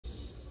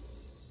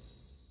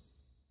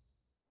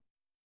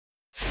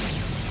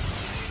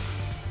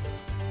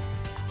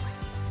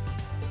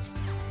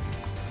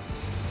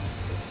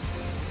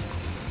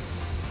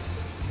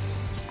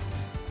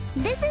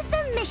This is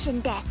the mission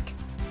desk.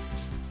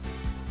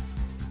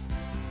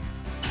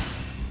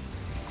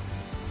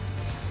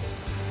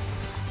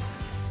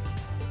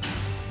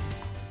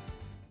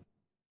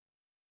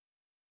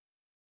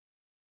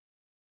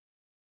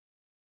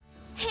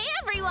 Hey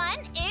everyone,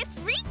 it's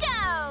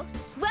Rico!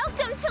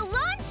 Welcome to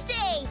launch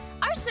day!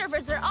 Our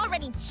servers are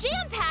already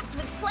jam-packed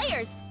with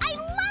players. I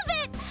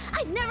love it!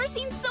 I've never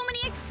seen so many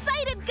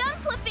excited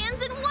Gunpla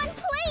fans in one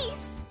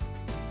place!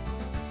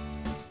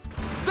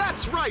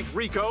 That's right,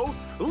 Rico!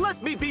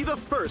 Let me be the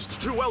first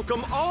to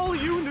welcome all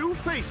you new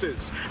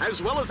faces,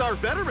 as well as our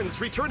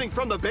veterans returning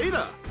from the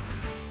beta.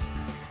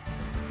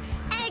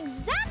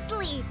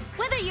 Exactly!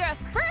 Whether you're a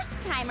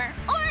first-timer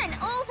or an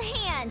old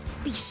hand,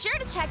 be sure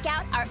to check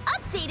out our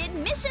updated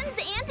missions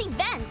and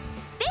events.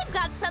 They've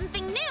got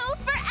something new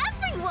for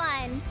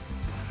everyone!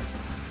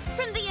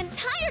 From the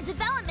entire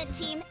development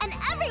team and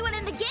everyone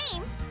in the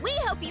game, we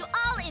hope you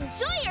all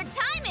enjoy your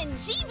time in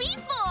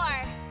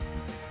GB4!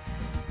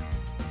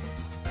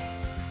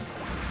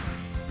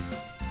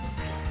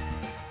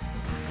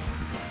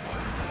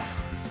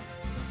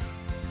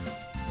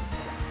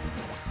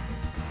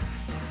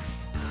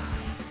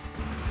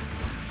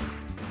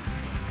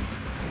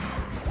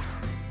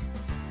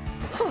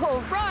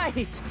 All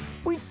right!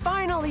 We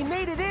finally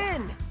made it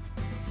in!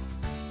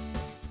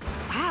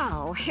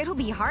 Wow, it'll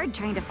be hard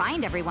trying to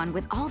find everyone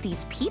with all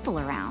these people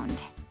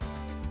around.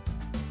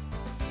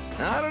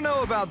 I don't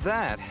know about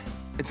that.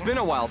 It's been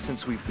a while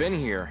since we've been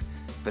here,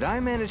 but I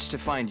managed to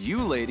find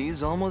you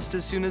ladies almost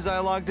as soon as I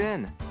logged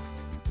in.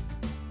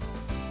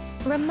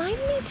 Remind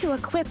me to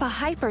equip a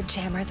hyper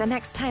jammer the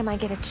next time I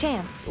get a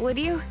chance, would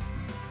you?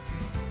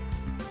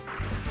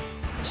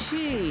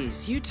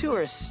 Jeez, you two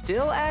are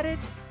still at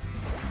it?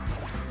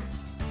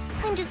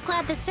 I'm just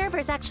glad the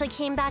servers actually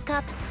came back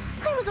up.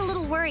 I was a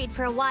little worried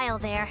for a while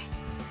there.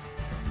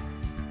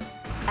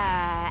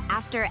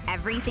 After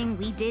everything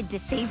we did to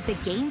save the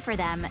game for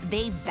them,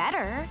 they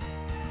better.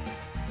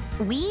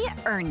 We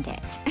earned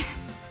it.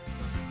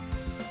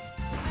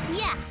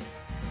 Yeah.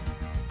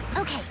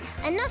 Okay,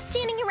 enough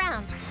standing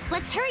around.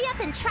 Let's hurry up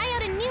and try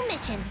out a new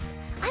mission.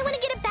 I want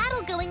to get a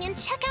battle going and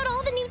check out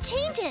all the new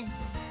changes.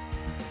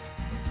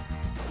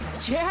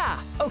 Yeah!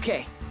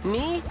 Okay,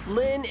 me,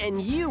 Lynn,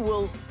 and you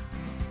will...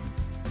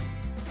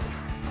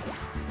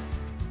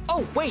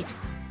 Oh, wait!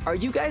 Are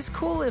you guys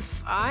cool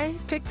if I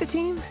pick the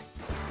team?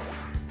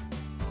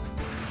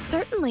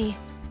 Certainly.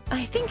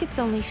 I think it's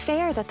only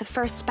fair that the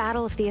first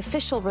battle of the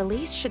official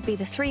release should be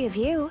the three of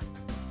you.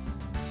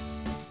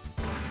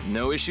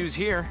 No issues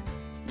here.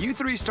 You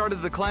three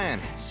started the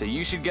clan, so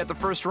you should get the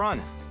first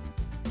run.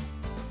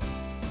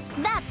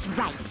 That's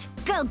right.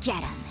 Go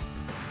get him.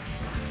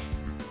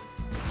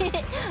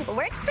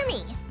 Works for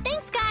me.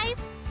 Thanks, guys.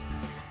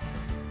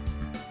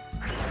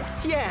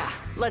 Yeah,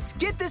 let's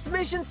get this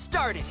mission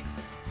started.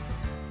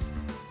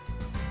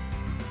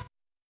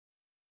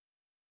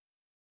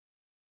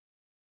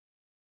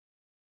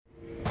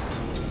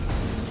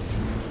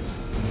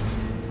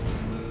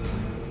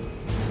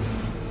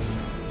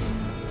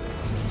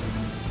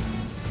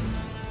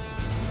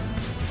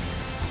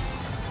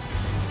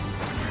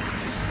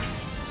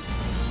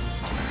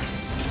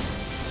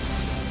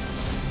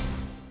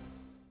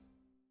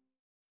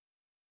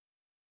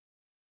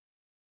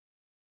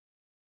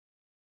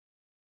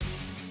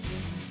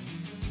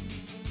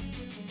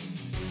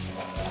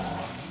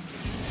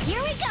 Here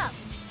we go.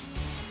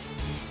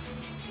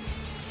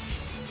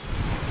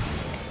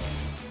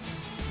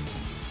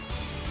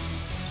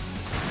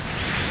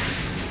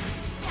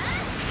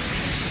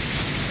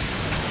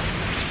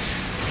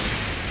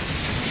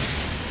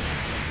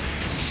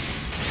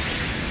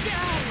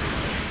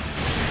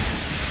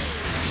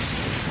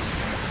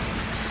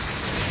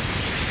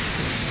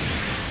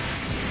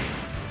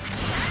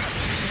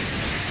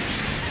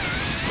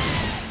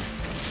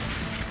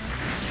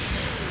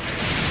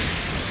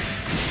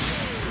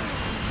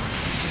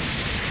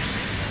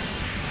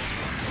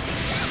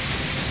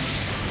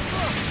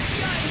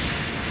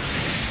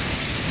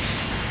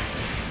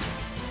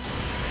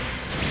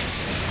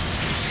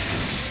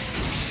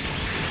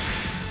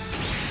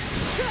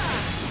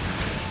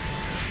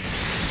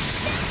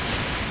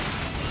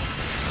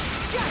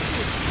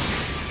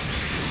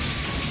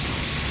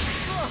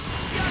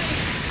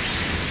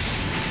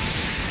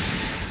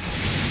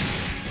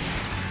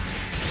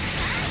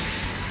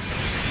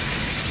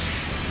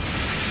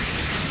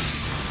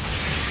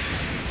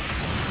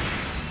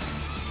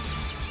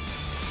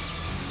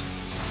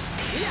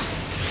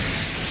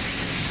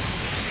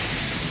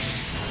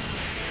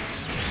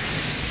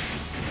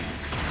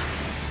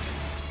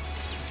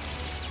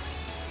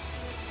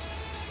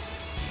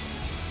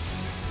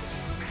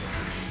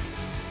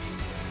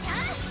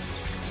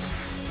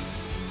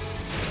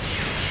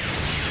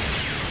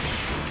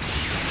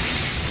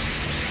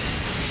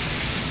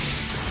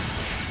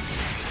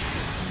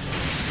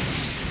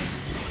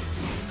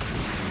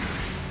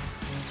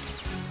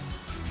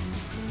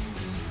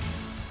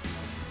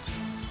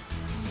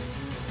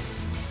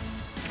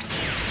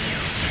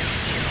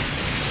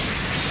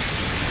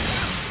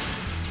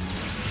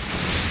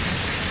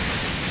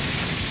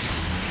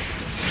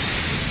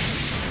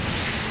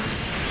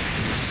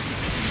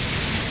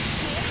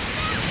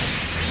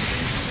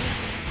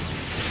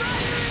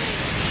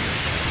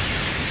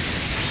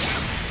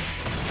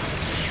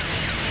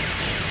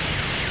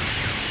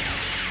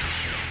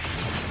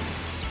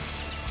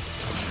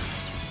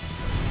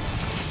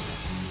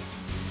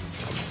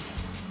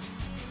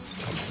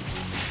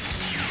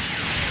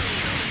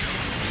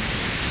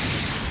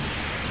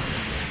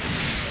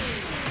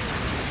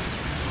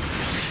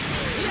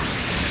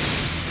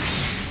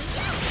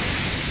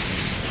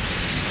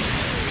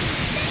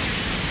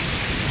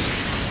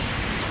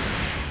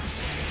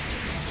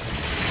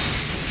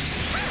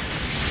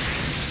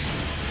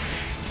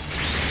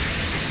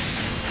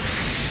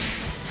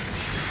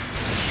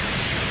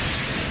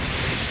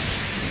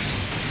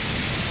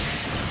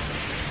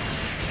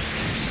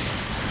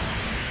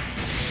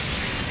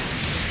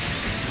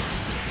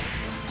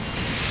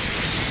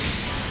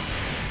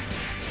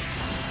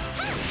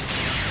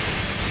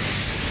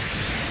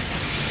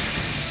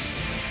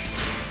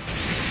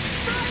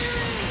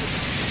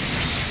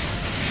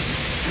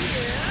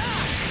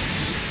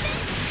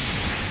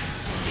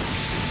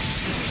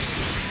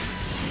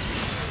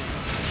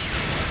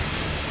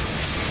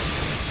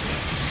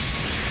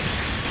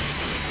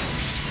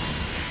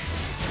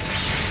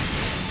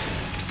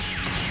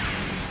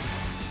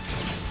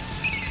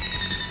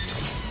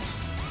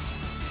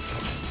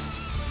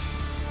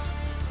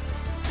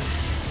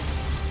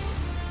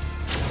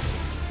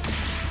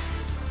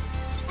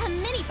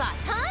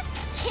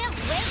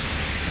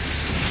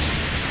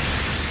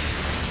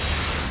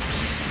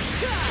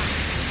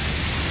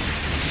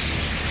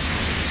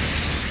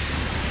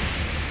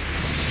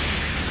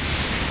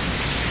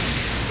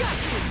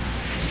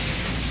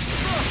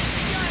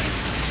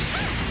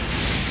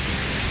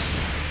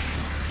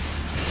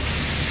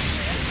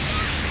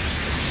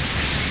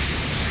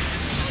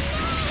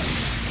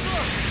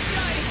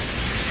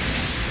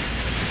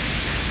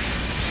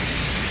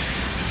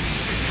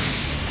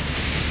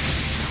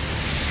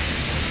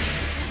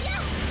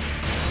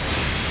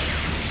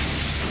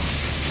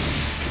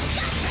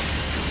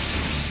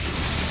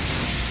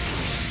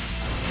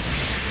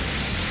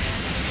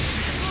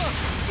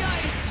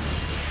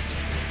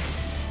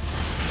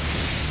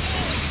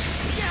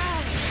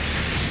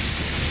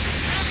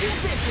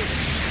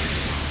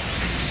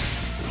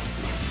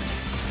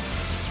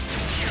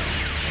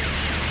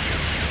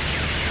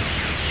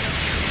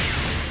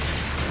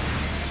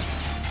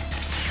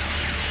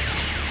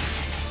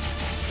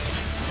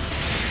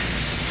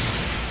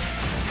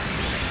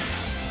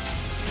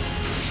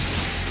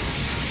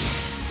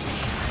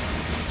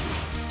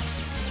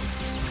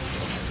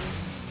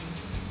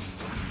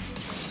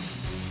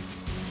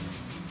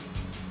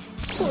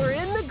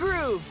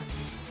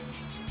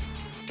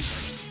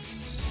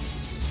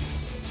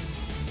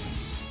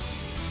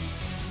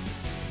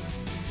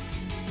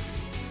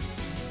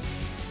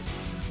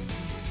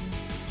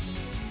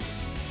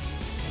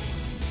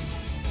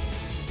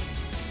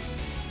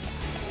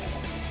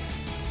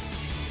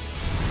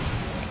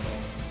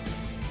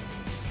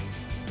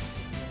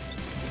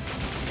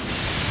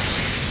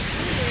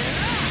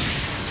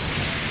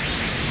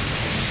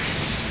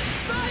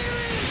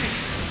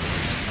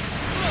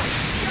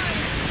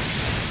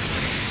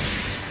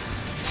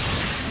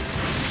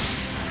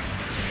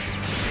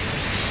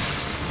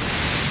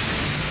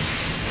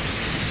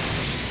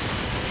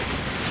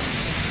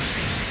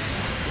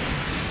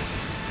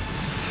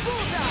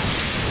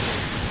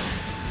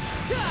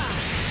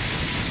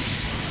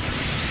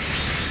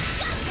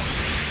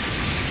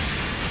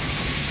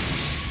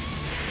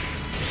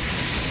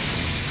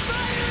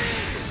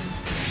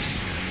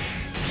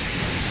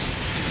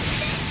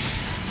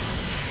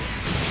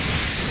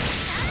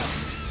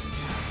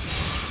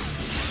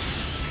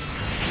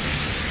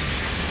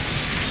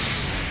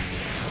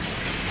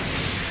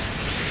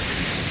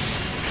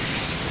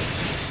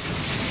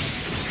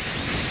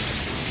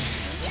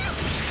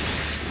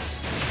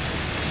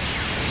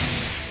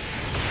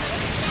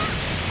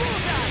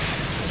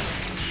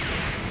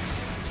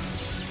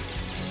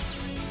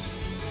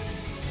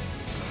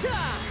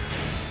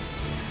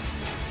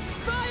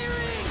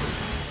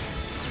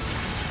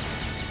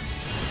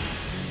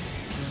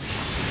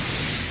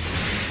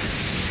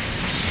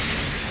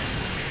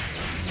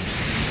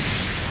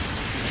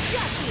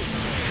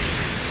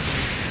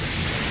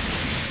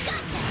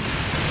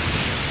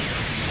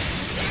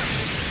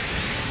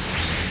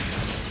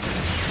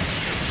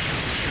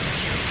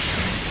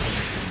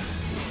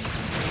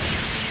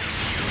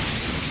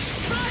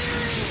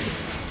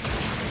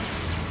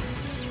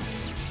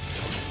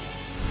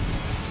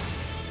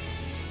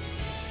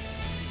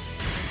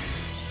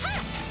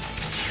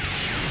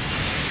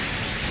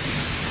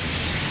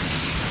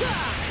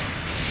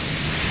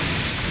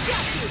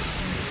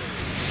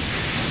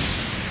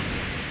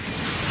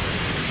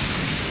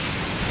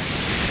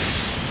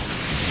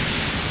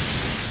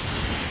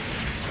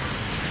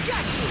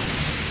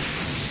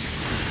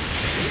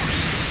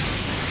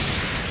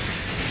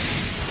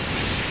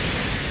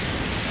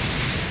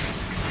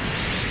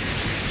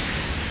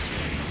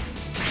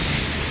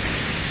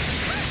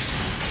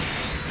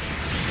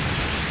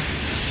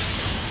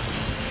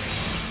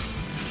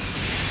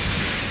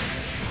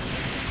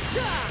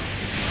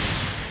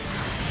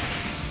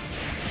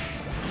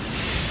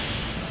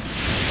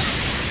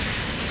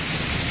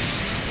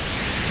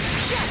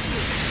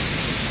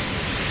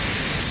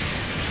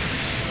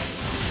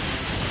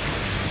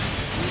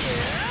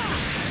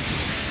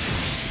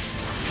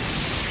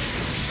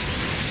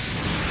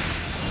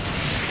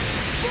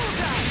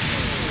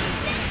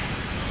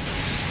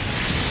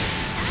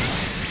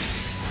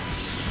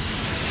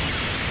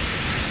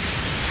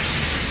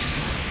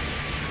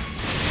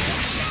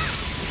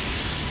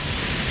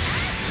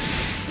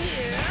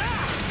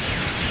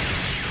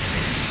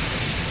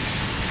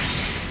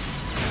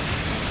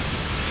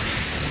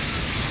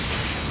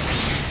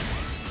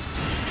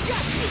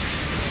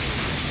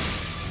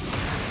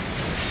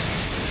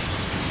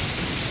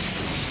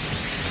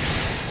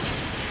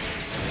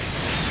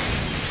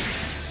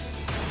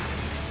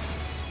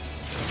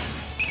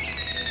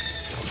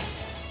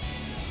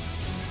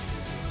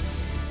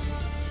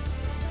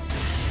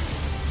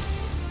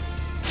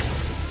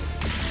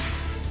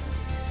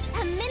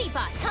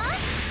 boss, huh?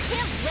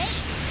 Can't wait!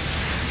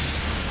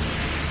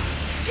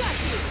 Got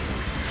you!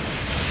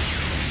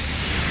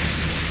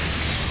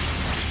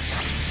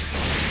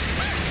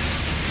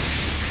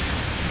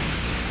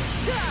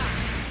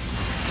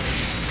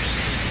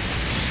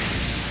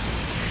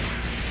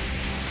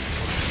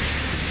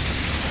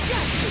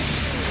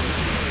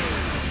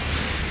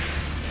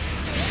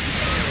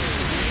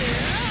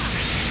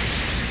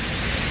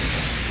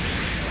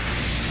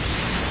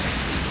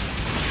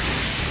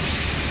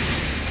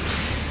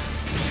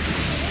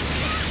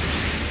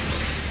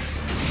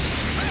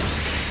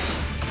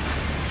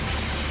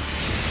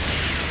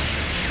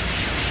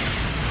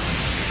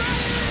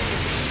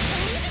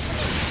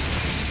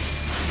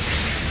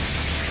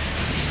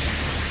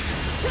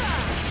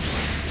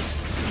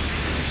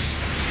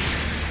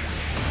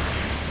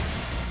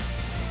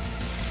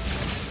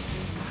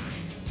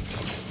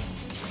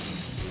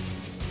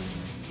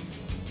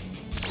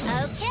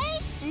 Okay,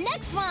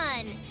 next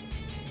one!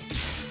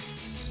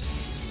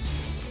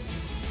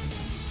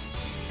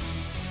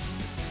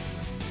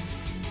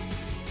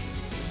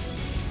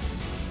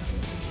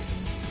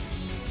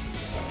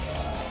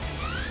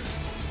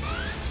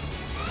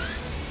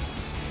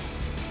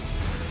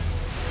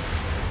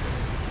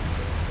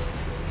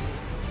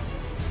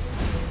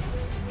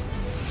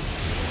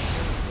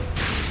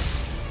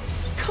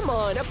 Come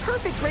on, a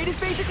perfect grade is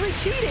basically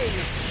cheating!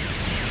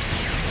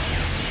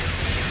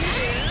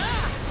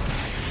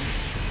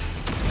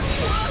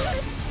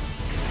 What?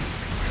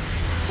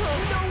 Oh,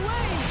 no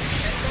way!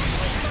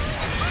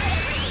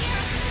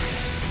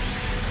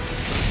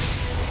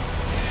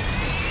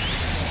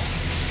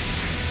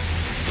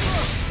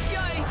 Oh,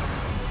 yikes!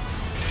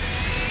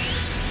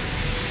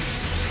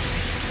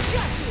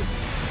 Got you!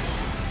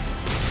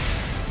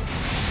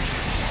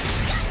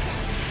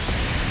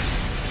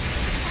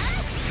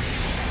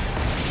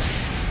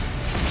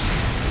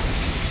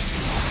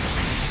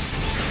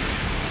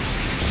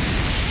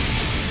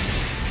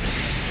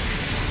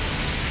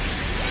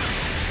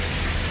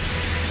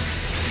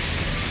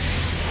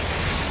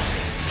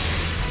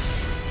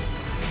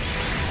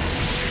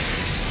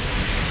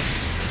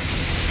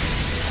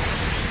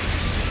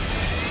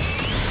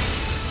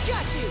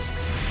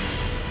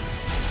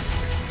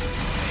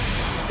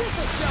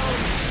 This'll show!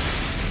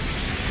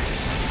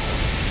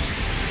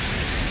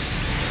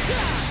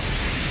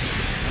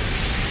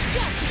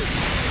 Got you!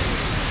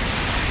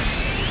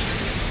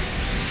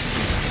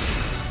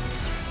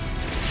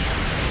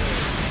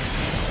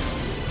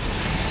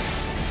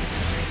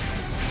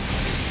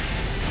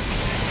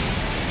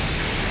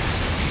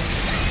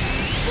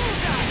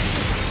 Bullseye!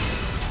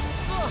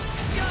 Oh,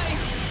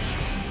 yikes!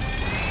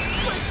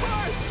 My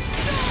purse!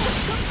 No!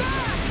 Come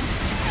back!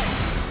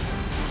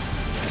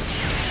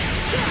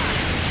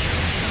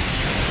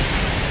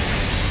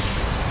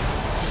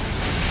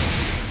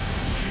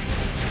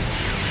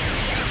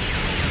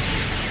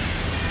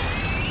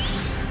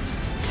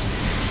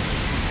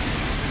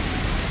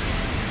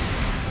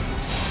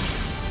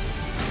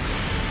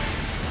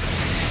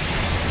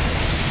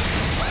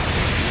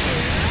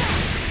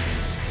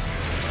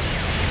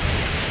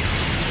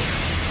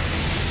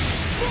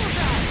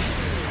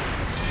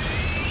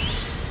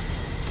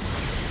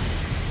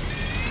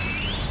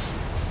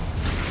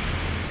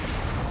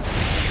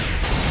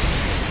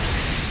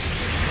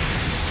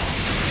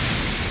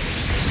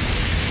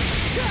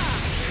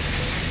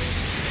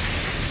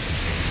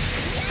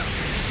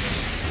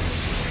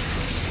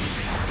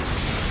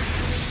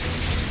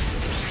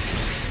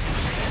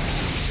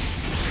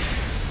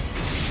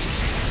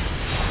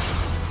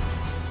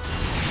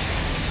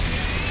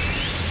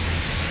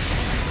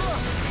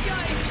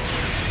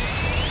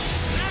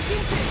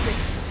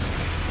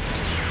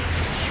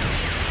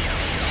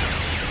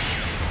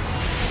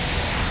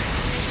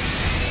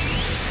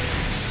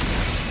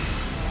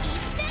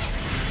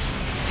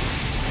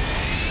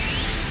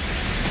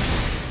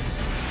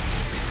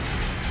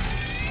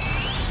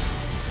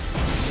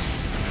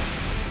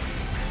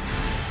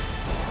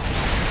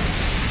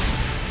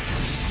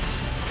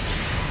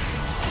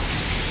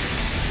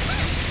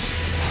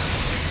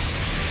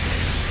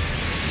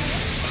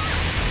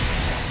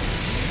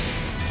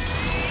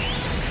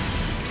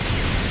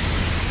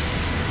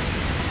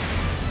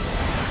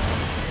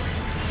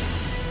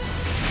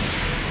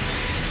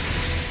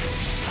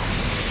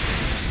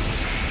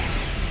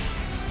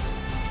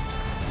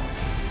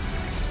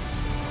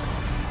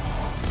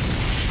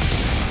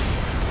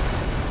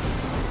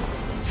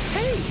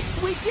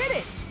 We did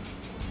it!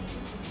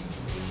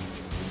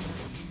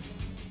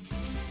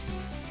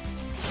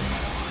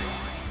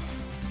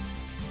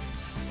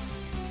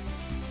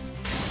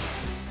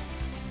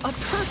 A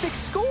perfect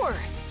score!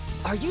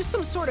 Are you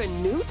some sort of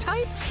new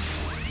type?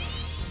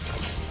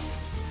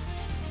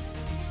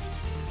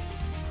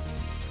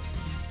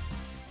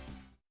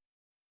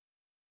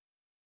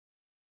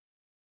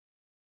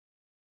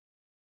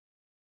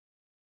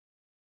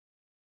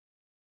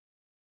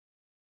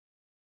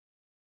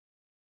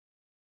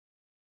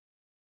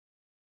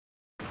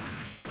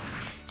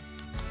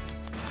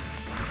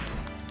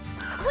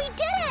 We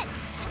did it!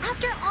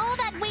 After all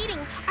that waiting,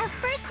 our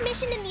first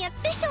mission in the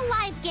official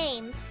live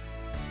game.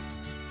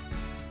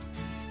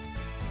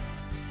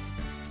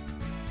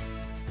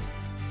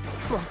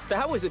 Well,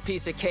 that was a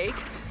piece of cake.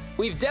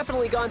 We've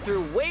definitely gone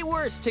through way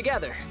worse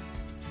together.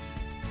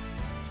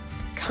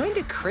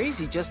 Kinda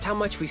crazy just how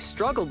much we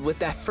struggled with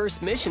that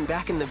first mission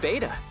back in the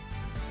beta.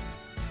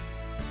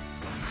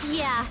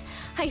 Yeah,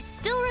 I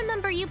still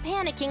remember you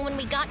panicking when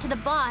we got to the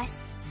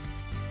boss.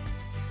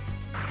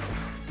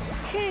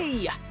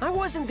 Hey, I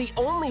wasn't the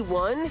only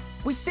one.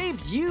 We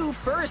saved you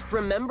first,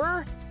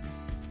 remember?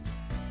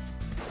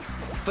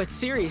 But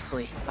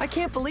seriously, I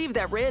can't believe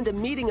that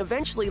random meeting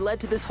eventually led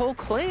to this whole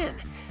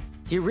clan.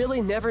 You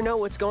really never know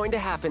what's going to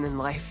happen in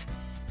life.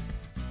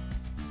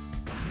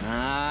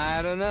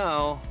 I don't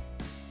know.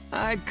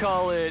 I'd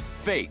call it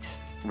fate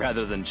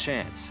rather than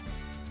chance.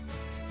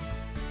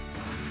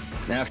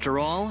 After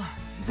all,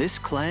 this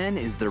clan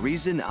is the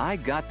reason I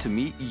got to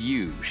meet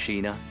you,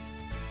 Sheena.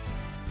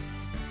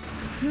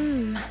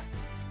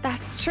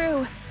 That's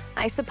true.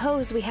 I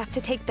suppose we have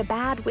to take the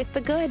bad with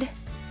the good.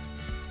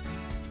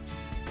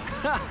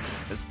 Ha!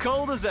 As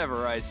cold as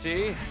ever, I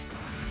see.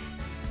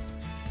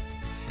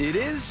 It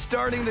is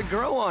starting to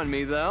grow on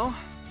me, though.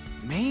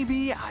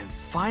 Maybe I'm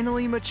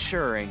finally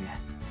maturing.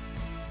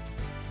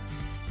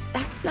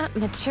 That's not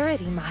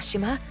maturity,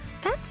 Mashima.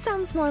 That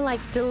sounds more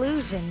like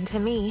delusion to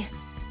me.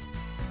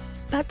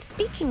 But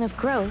speaking of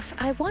growth,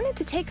 I wanted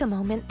to take a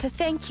moment to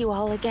thank you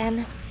all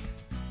again.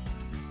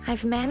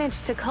 I've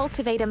managed to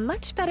cultivate a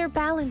much better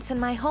balance in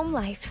my home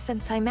life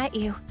since I met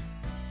you.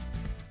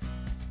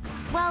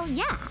 Well,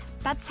 yeah,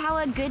 that's how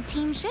a good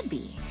team should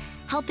be.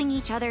 Helping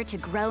each other to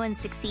grow and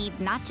succeed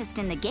not just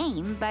in the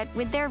game, but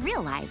with their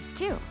real lives,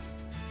 too.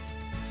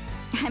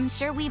 I'm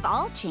sure we've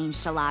all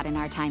changed a lot in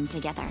our time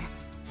together.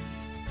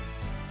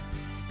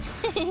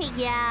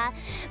 Yeah,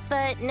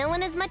 but no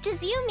one as much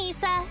as you,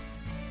 Misa.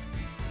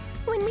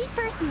 When we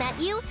first met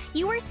you,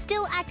 you were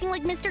still acting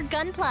like Mr.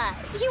 Gunpla.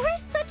 You were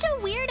such a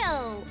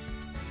weirdo.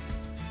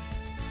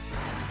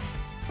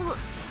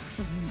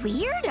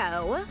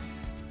 Weirdo?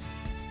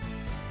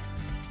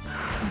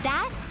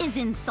 That is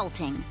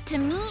insulting to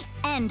me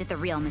and the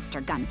real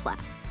Mr. Gunpla.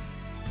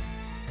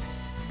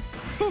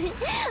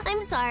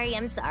 I'm sorry.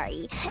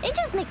 It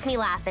just makes me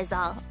laugh is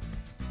all.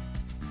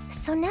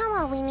 So now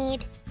all we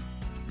need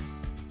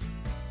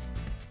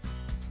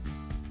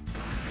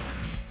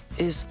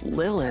Is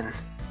Lilin.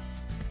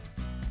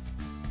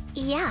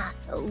 Yeah,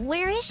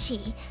 where is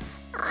she?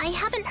 I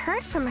haven't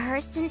heard from her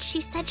since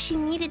she said she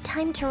needed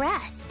time to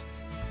rest.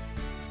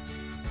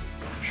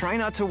 Try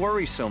not to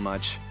worry so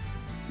much.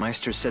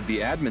 Meister said the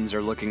admins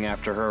are looking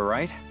after her,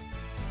 right?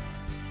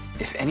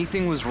 If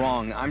anything was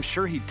wrong, I'm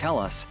sure he'd tell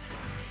us.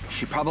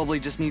 She probably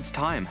just needs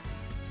time.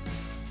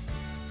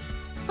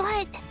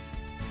 But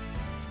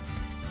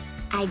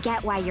I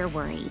get why you're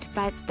worried,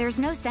 but there's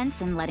no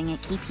sense in letting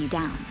it keep you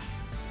down.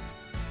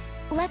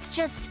 Let's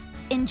just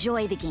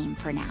enjoy the game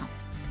for now.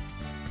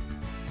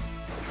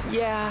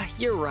 Yeah,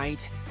 you're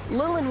right.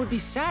 Lilin would be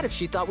sad if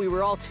she thought we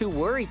were all too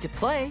worried to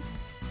play.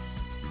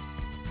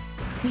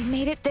 We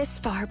made it this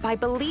far by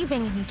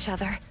believing in each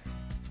other.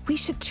 We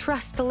should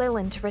trust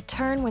Lilin to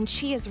return when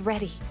she is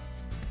ready.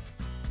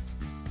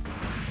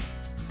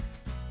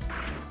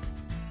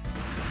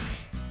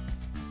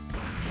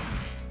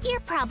 you're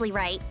probably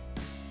right.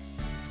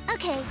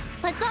 Okay,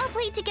 let's all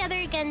play together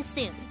again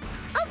soon.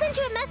 I'll send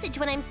you a message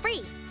when I'm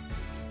free.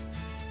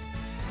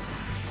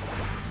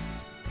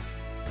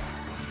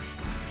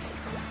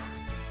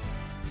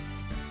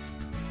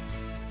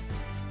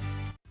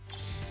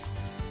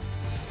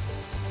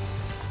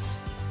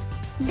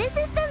 This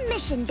is the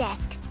mission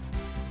desk.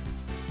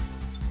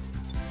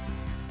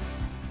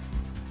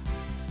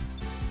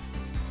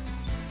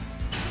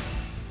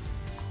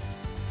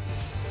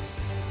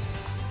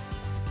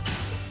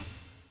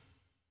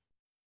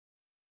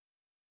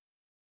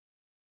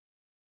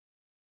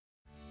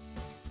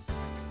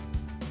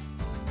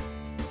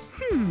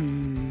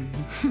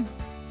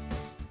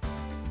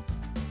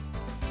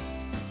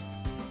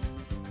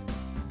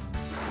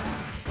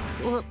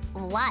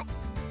 What?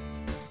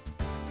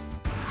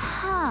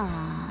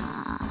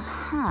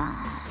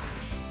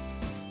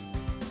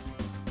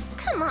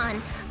 Come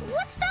on,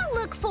 what's that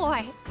look for?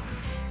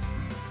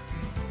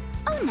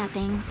 Oh,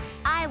 nothing.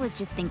 I was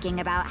just thinking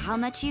about how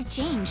much you've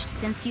changed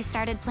since you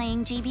started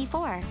playing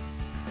GB4.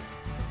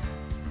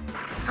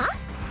 Huh?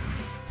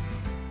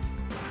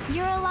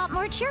 You're a lot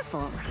more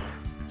cheerful.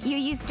 You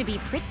used to be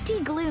pretty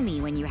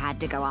gloomy when you had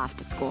to go off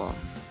to school.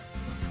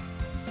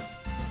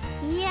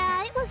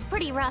 Yeah, it was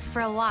pretty rough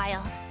for a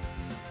while.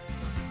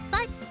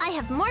 But I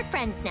have more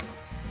friends now.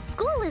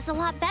 School is a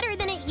lot better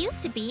than it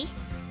used to be.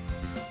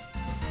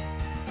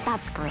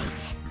 That's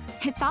great.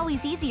 It's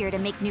always easier to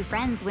make new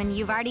friends when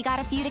you've already got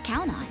a few to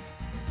count on.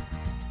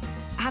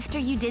 After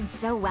you did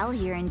so well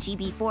here in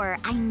GB4,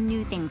 I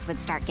knew things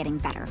would start getting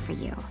better for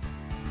you.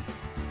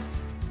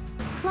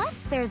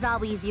 Plus, there's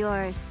always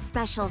your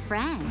special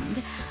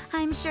friend.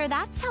 I'm sure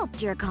that's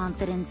helped your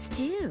confidence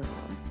too.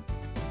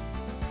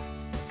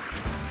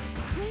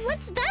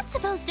 What's that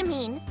supposed to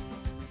mean?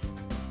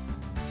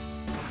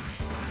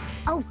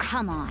 Oh,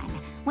 come on.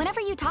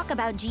 Whenever you talk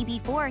about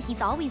GB4,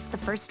 he's always the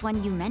first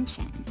one you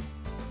mention.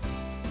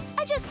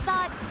 I just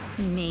thought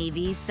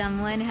maybe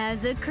someone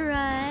has a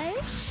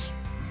crush?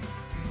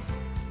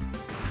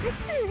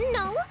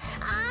 No,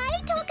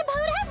 I talk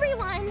about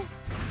everyone.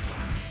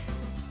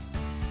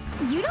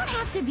 You don't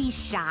have to be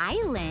shy,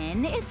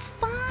 Lynn. It's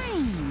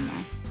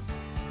fine.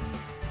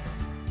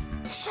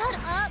 Shut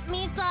up,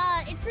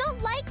 Misa. It's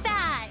not like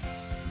that.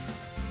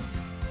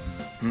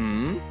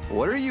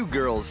 What are you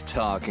girls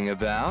talking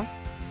about?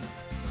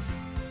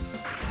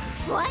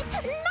 What?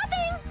 Nothing.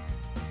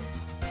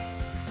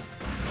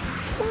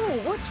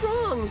 Oh, what's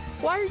wrong?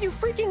 Why are you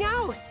freaking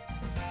out?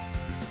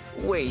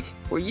 Wait,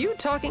 were you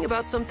talking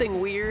about something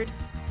weird?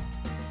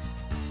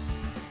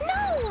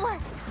 No.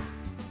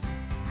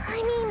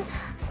 I mean,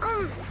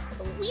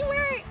 we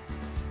were...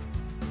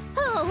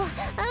 Oh,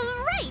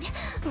 right.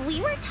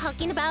 We were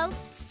talking about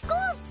school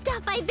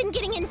stuff I've been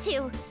getting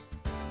into.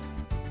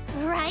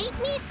 Right,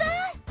 Misa?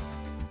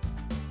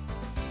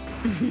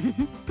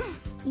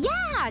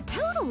 Yeah,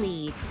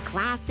 totally.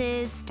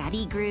 Classes,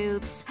 study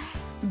groups,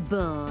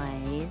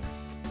 boys.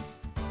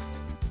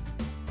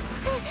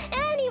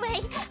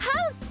 Anyway,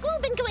 how's school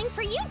been going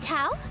for you,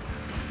 Tao?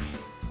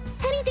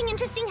 Anything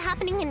interesting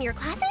happening in your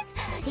classes?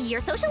 Your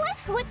social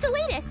life? What's the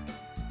latest?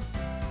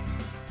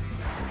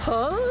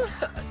 Huh?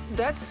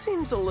 That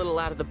seems a little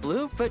out of the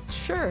blue, but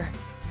sure.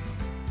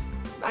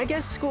 I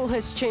guess school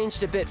has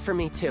changed a bit for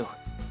me, too.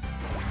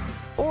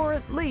 Or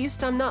at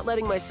least I'm not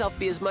letting myself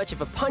be as much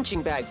of a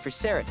punching bag for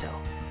Sarito.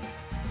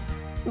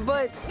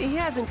 But he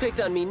hasn't picked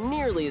on me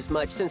nearly as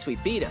much since we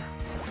beat him.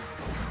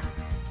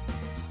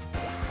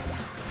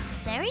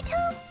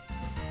 Sarito?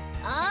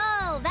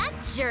 Oh, that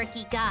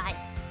jerky guy.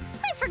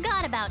 I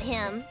forgot about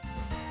him.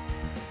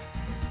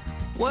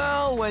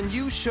 Well, when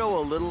you show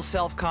a little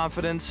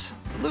self-confidence,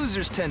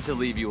 losers tend to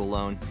leave you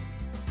alone.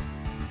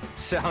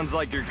 Sounds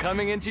like you're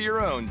coming into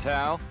your own,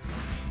 Tao.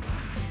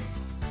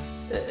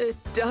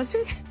 Does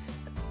it?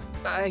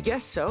 I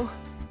guess so.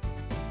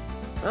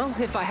 Well,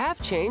 if I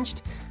have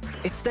changed,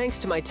 it's thanks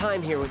to my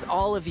time here with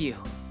all of you.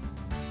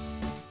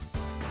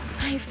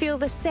 I feel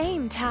the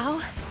same,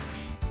 Tao.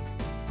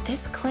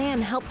 This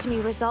clan helped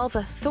me resolve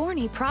a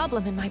thorny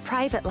problem in my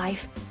private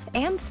life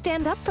and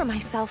stand up for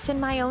myself in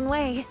my own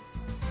way.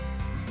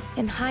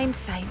 In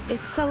hindsight,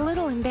 it's a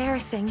little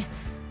embarrassing.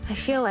 I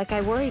feel like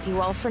I worried you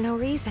all for no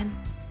reason.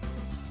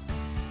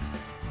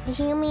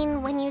 You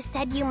mean when you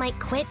said you might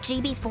quit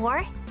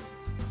GB4?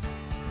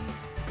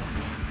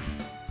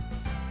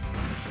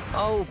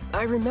 Oh,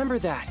 I remember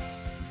that.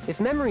 If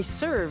memory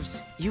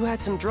serves, you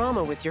had some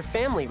drama with your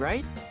family,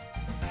 right?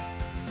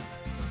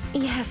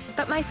 Yes,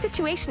 but my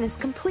situation has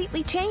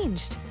completely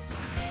changed.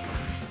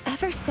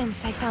 Ever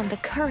since I found the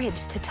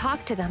courage to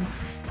talk to them,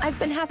 I've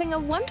been having a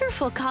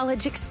wonderful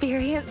college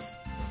experience.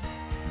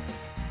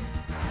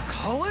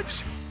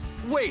 College?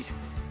 Wait,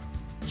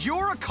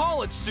 you're a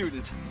college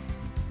student.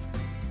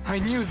 I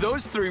knew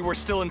those three were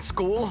still in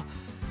school,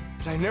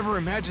 but I never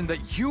imagined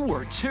that you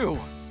were too.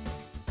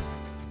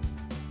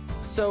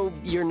 So,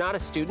 you're not a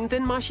student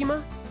then,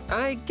 Mashima?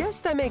 I guess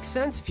that makes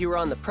sense if you were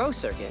on the pro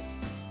circuit.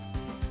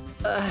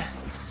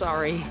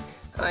 Sorry.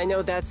 I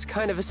know that's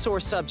kind of a sore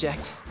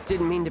subject.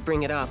 Didn't mean to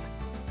bring it up.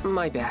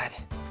 My bad.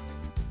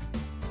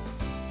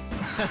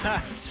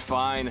 It's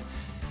fine.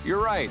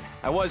 You're right,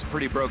 I was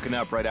pretty broken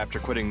up right after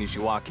quitting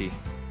Nishiwaki.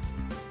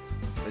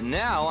 But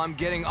now I'm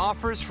getting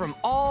offers from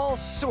all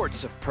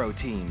sorts of pro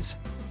teams.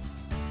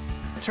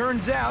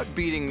 Turns out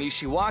beating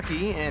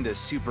Nishiwaki and a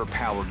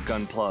super-powered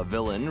Gunpla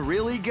villain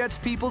really gets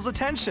people's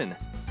attention.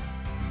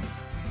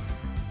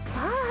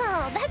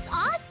 Oh, that's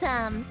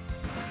awesome.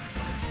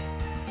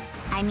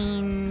 I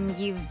mean,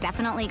 you've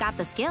definitely got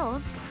the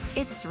skills.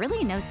 It's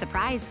really no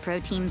surprise pro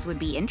teams would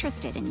be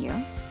interested in you.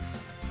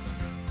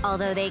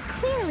 Although they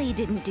clearly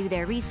didn't do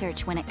their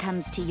research when it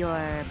comes to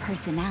your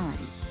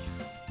personality.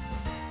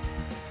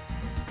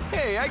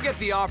 Hey, I get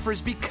the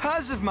offers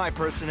because of my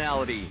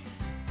personality.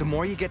 The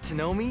more you get to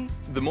know me,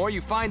 the more you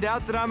find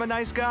out that I'm a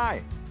nice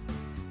guy.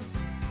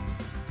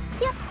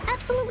 Yep,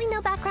 absolutely no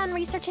background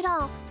research at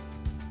all.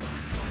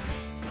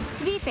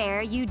 To be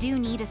fair, you do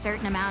need a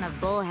certain amount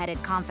of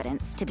bullheaded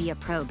confidence to be a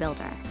pro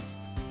builder.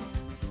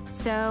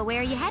 So where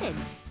are you headed?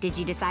 Did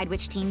you decide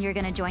which team you're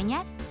gonna join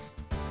yet?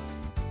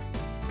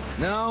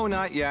 No,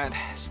 not yet.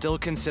 Still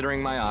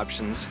considering my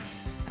options.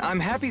 I'm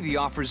happy the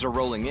offers are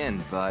rolling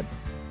in, but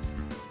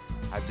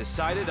I've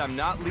decided I'm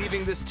not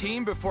leaving this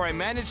team before I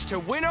manage to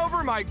win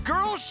over my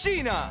girl,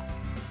 Sheena!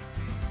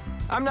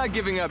 I'm not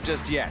giving up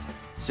just yet,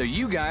 so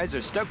you guys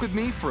are stuck with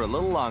me for a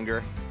little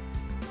longer.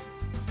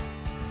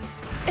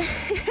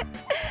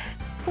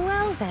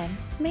 Well then,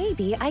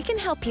 maybe I can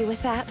help you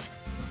with that.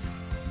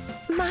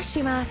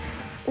 Mashima,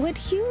 would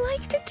you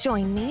like to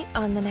join me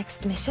on the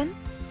next mission?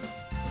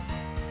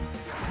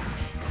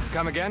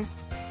 Come again?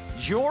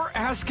 You're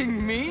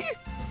asking me?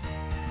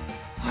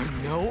 I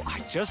know I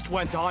just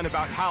went on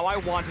about how I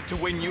wanted to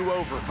win you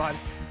over, but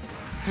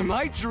am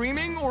I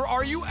dreaming or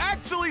are you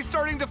actually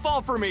starting to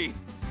fall for me?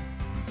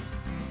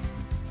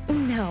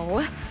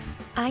 No.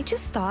 I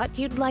just thought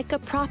you'd like a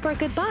proper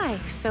goodbye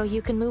so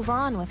you can move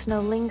on with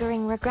no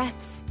lingering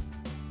regrets.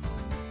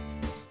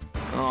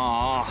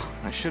 Aw,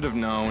 I should have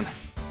known.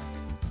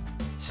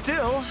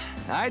 Still,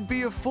 I'd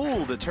be a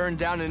fool to turn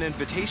down an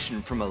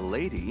invitation from a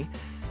lady.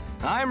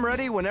 I'm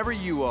ready whenever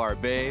you are,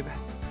 babe.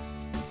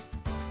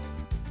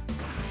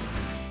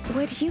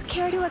 Would you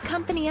care to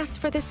accompany us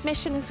for this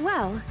mission as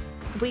well?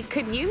 We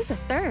could use a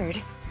third.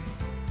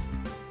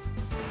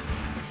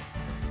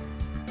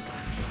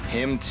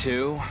 Him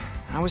too?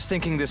 I was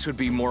thinking this would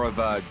be more of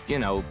a,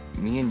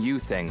 me and you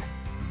thing.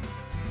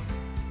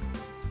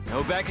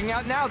 No backing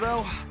out now,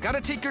 though.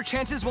 Gotta take your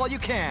chances while you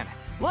can.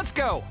 Let's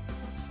go!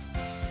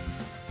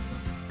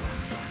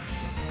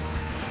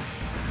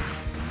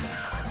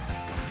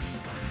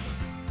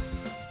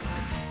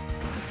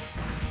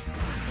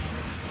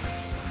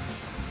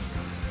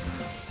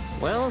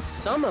 Well,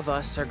 some of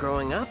us are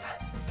growing up.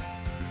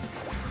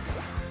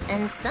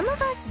 And some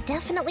of us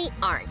definitely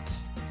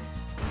aren't.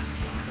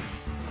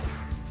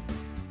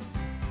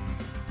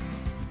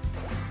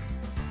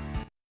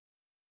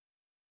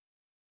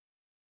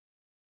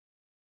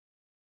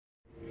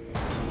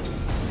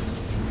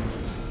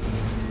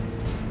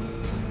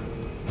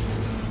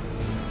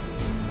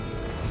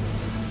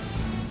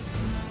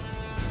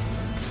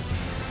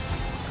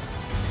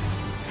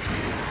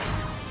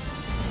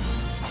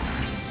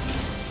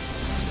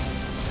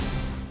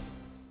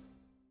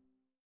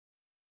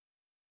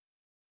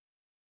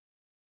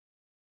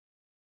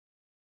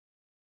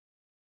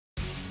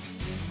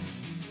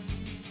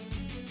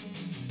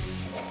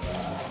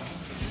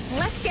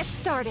 Let's get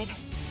started.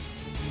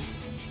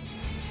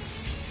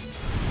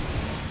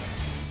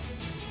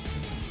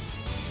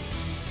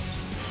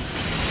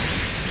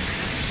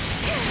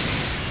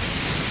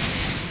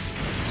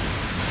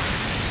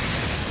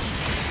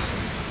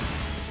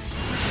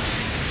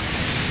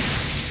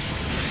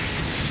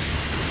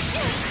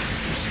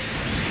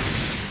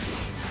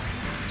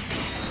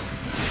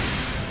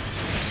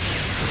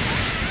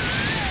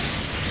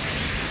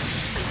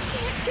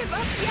 Can't give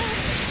up yet.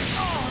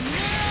 Oh,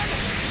 man!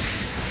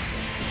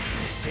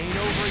 This ain't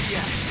over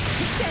yet.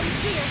 This ends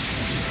here.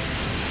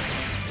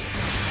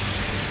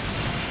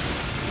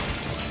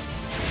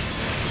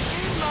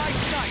 In my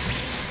sights!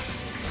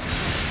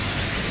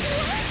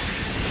 What?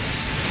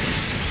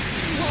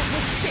 Won't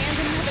withstand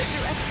another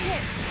direct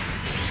hit.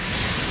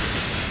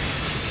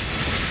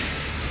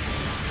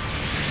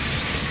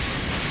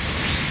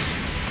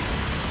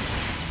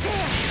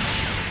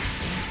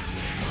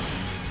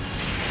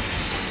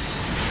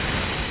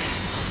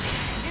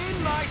 In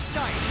my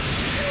sights!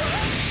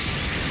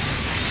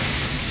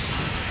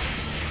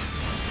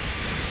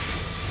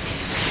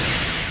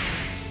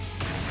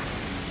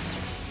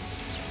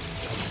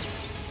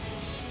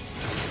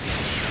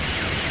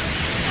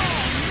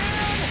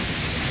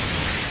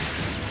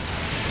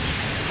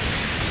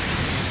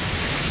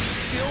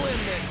 Still in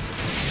this.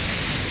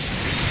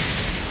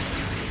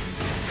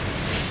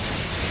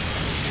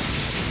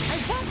 I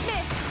won't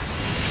miss.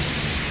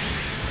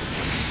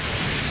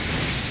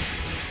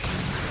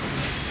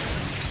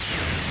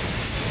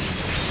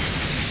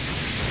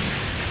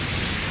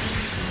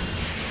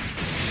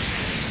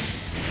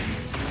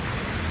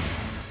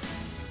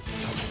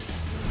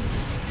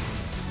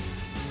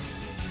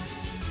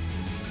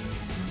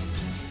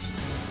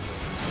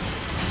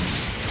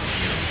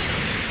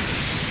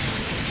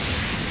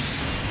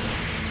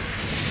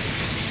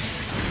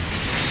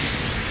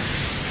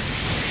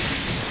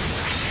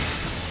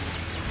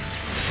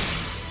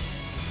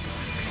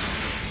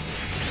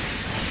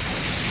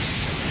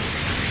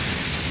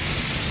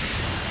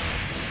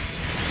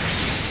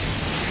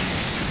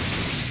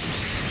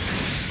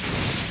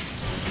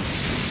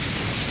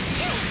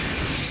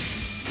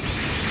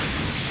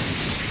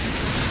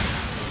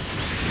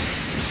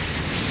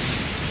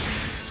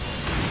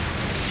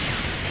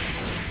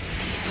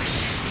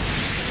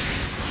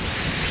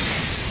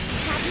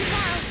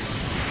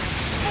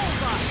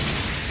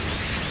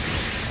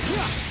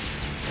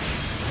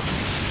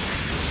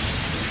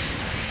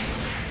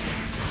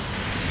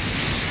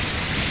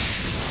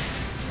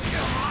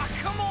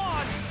 Come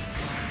on!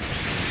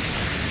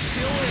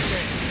 Still in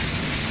this.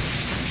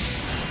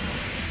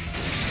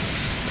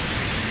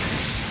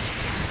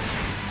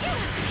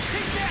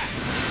 Take that!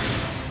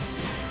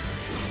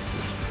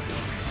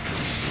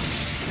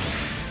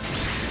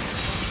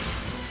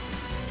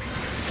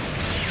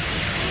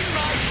 In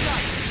my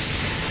sights!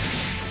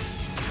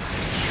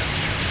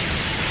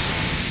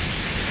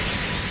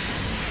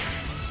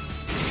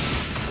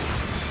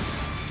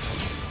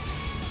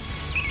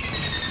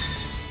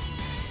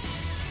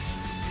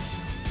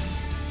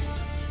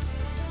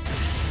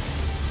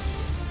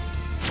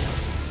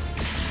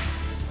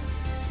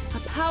 A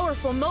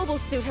powerful mobile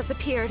suit has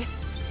appeared.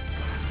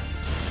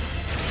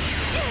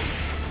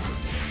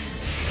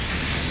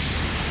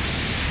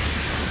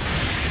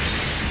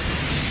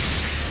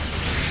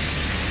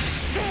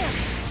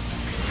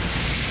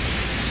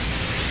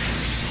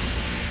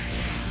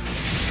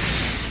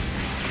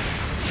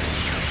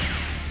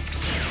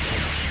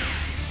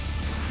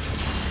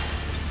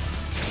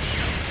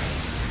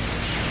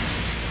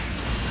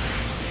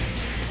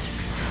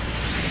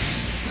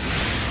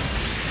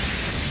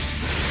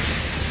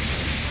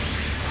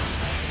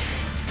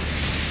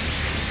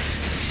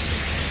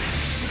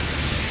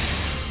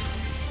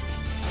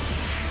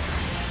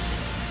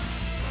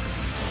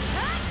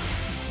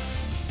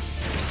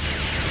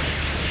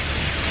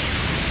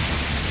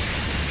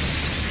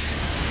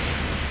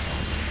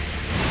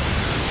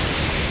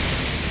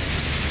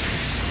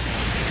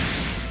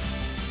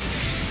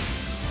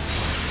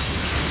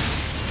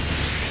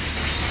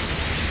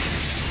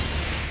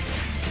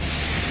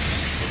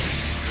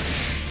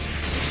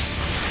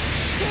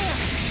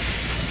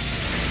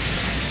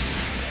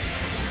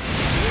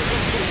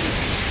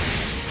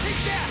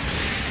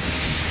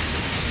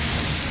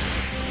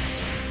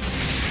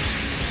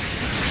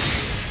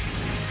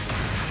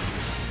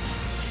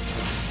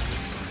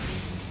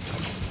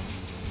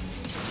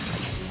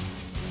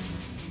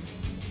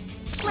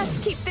 Let's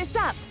keep this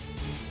up.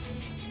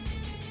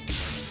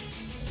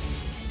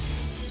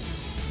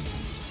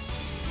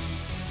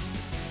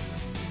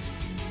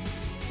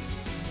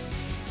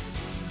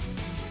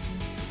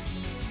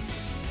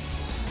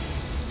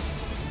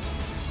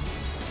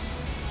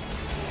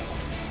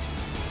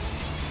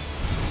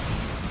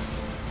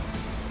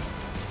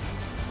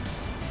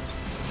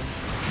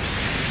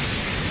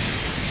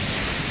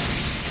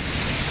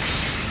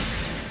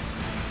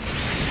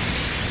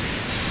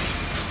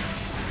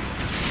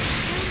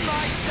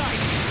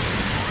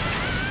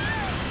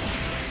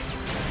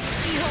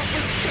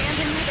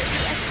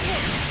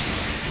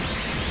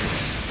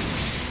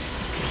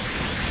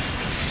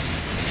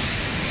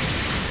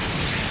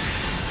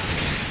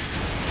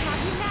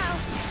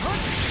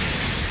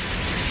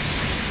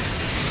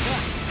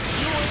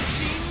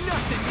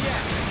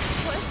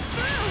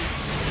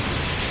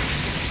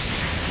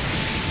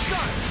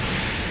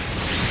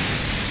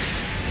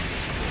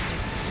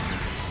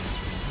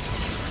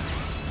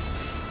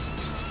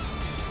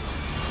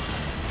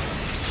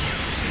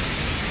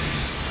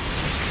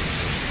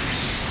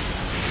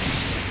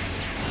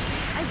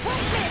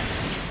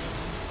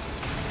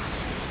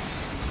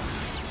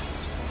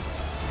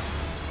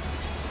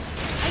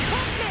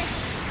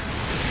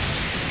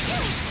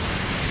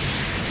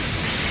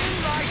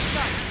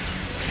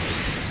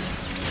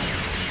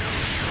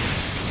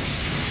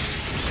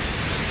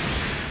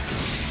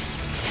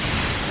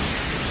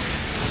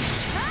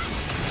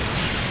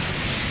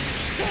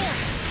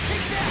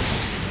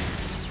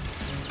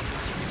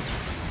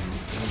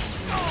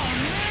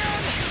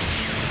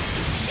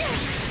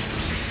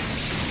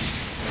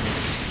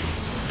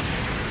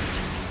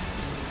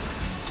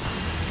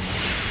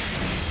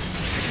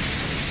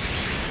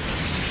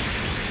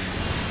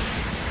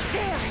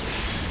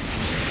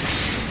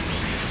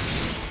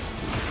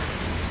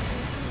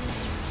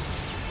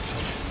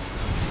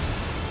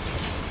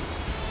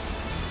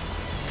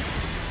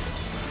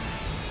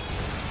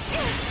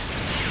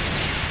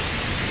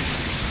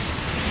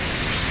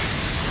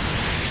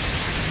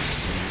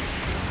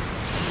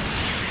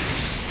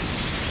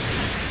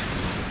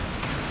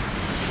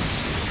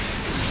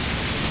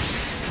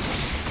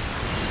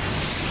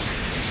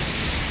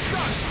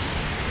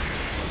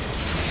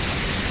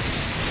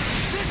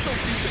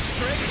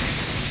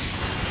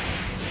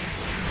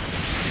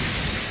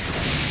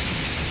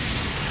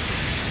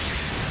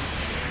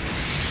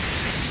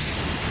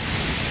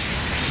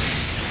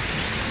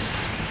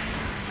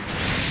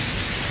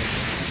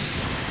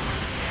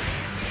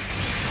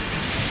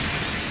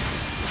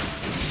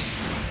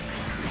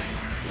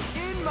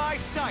 My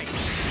sights!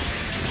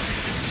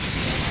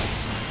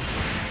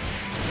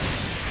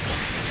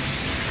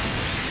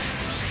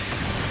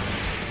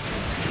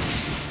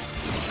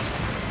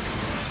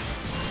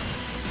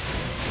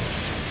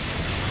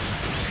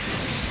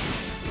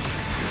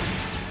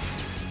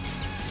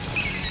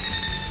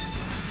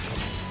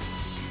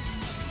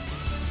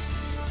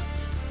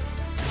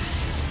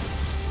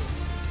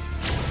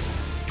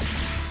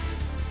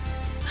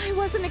 I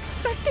wasn't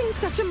expecting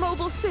such a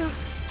mobile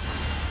suit.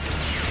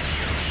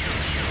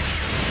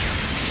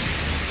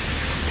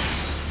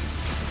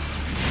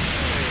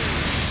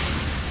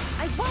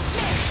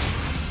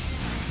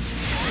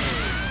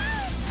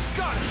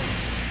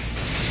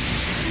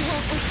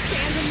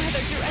 Withstand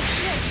another direct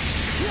hit.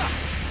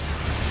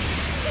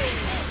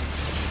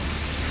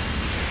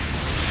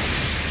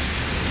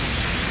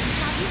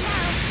 Have you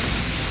now?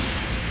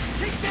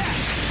 Take that!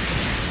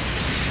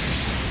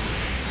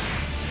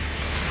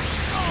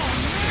 Oh,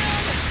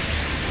 man!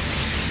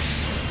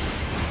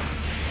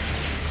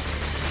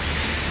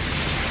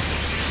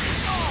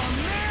 Oh,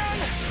 man!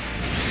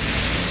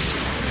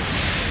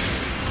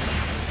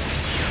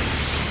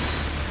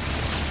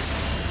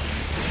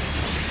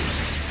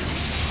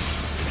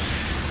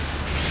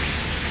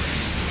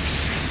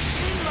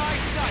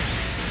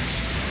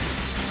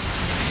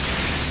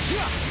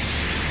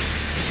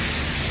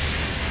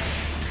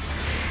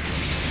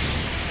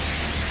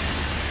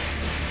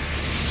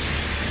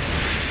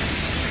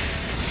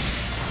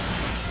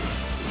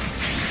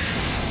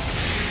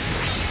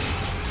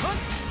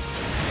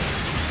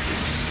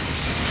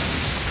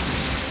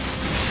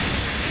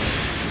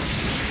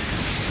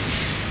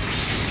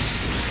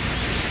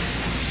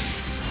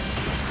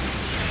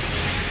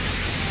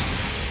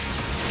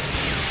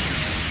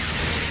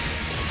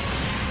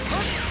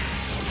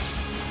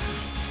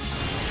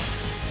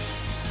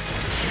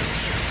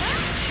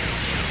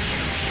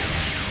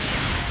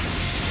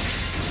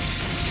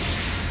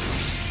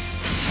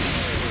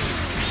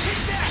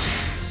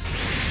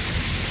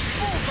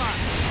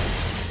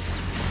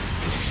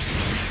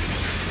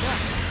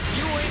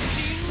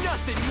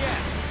 Nothing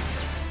yet!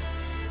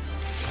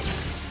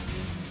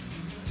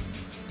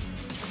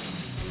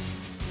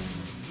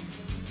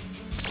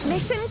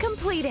 Mission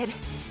completed.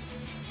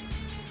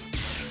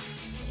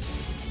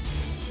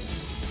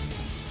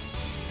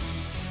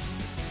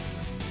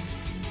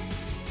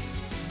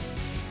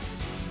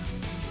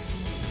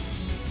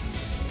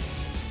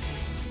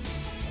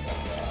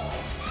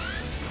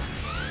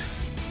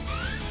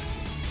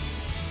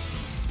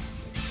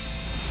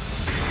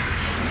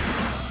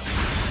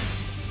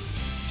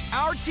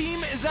 Our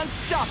team is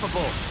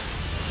unstoppable.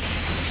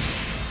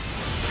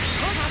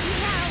 We'll have you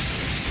now.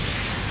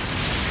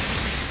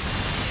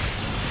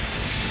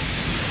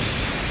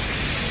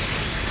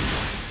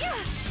 What?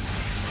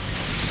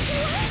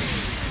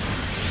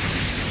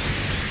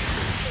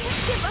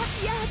 Can't give up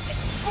yet.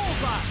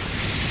 Bullseye!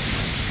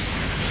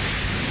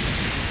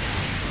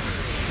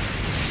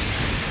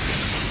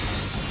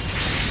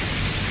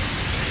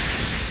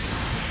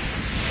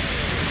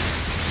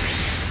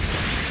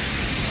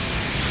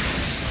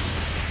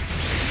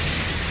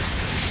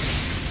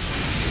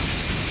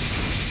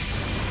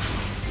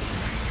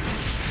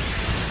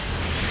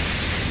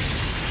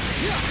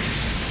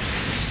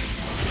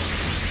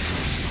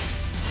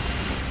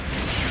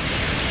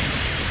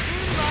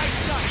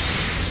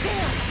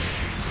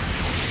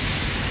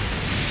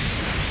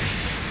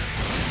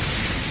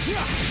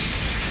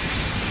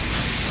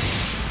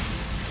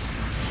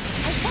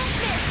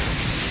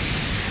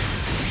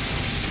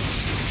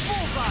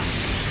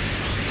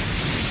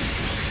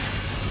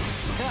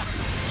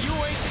 You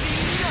ain't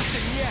seen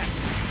nothing yet!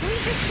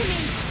 Leave this to me.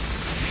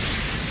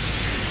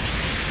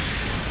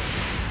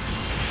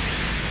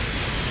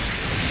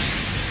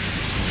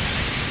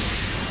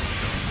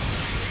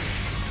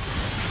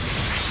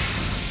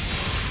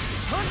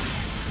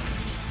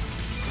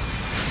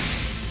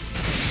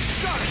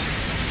 Got it!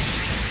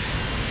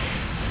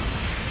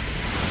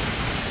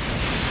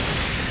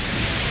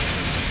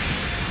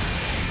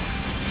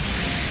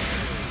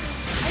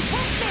 I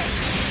want this.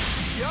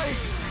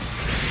 Yikes!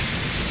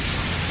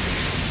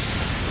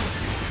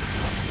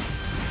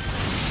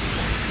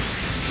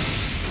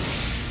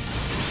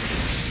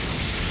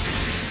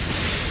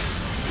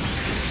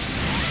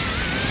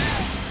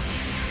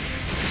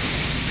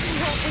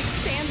 Won't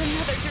withstand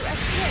another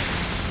direct hit.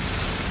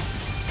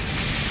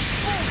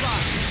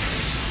 Bullseye!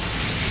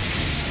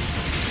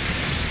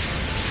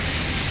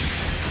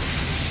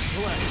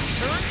 Let's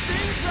turn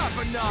things up a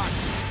notch!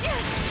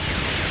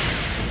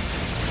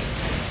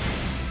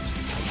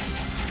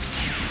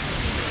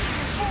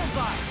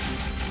 Bullseye!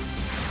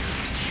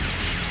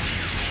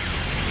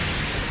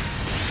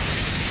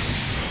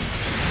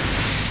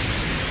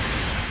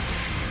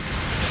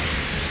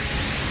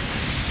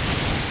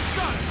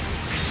 Got it!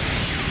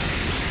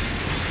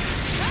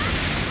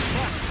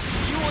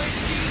 You ain't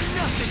seen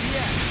nothing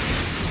yet!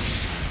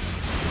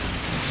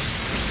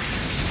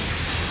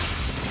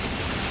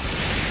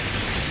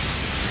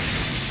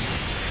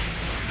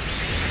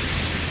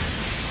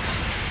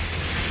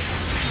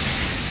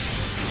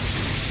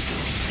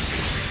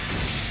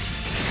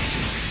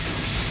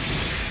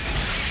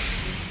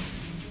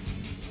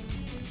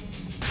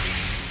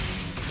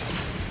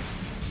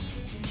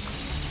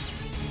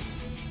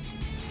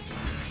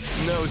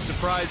 No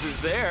surprises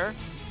there.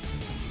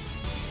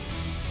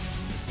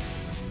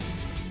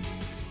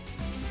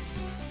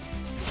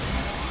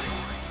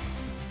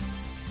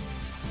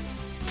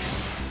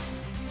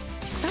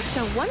 Such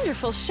a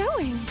wonderful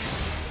showing.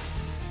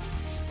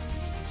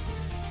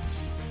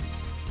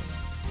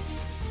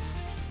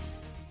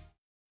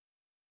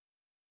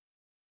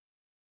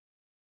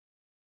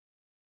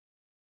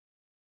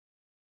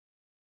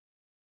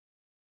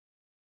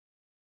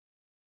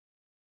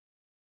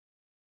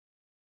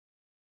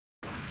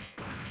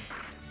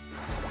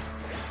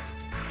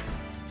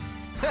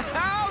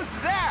 How's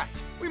that?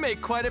 We make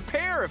quite a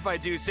pair, if I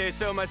do say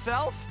so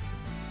myself.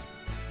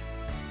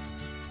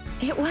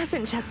 It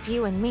wasn't just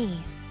you and me,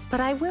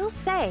 but I will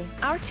say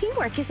our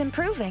teamwork is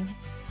improving.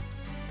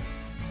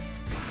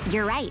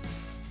 You're right.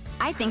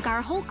 I think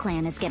our whole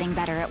clan is getting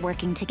better at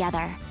working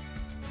together.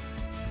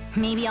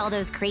 Maybe all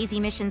those crazy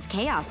missions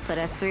Chaos put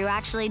us through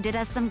actually did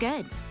us some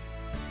good.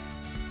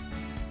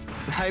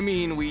 I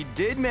mean, we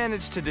did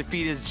manage to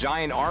defeat his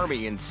giant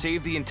army and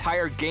save the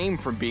entire game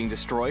from being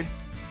destroyed.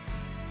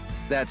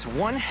 That's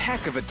one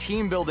heck of a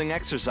team-building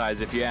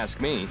exercise, if you ask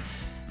me.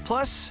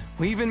 Plus,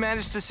 we even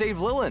managed to save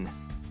Lilin.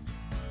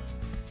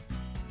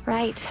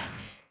 Right.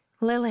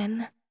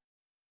 Lilin.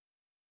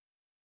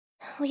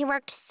 We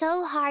worked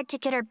so hard to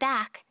get her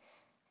back.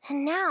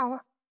 And now...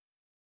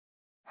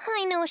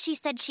 I know she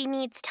said she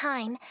needs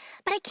time,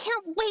 but I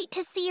can't wait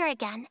to see her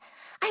again.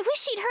 I wish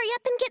she'd hurry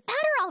up and get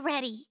better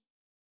already.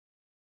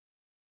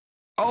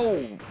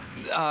 Oh,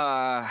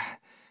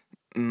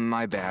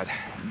 my bad.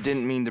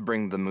 Didn't mean to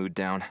bring the mood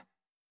down.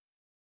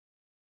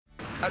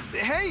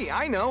 Hey,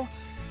 I know.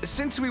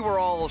 Since we were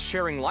all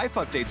sharing life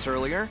updates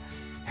earlier,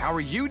 how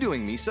are you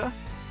doing, Misa?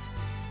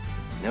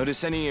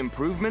 Notice any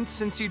improvements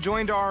since you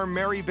joined our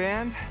merry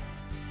band?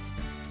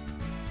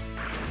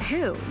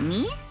 Who,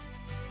 me?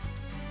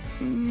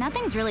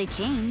 Nothing's really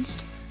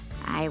changed.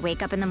 I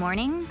wake up in the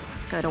morning,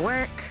 go to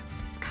work,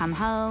 come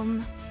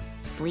home,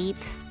 sleep.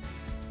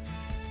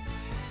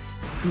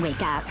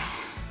 Wake up,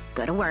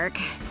 go to work,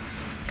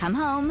 come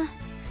home,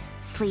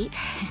 sleep.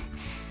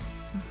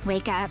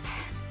 Wake up,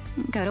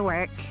 go to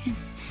work,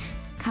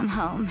 come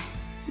home,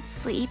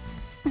 sleep.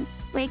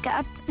 Wake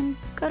up and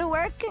go to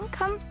work and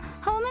come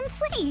home and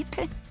sleep.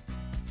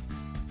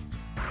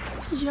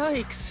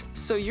 Yikes!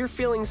 So you're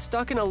feeling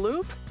stuck in a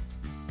loop?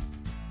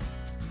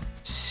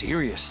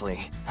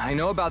 Seriously, I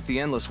know about the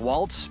endless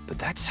waltz, but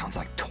that sounds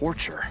like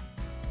torture.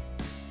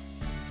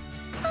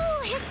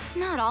 Oh, it's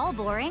not all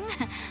boring.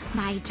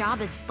 My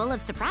job is full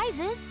of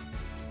surprises.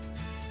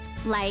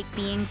 Like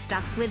being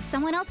stuck with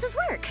someone else's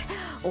work,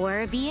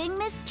 or being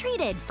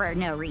mistreated for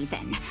no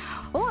reason,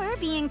 or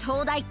being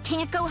told I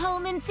can't go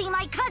home and see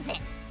my cousin.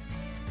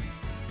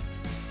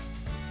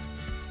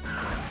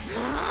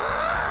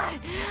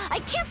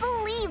 I can't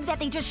believe that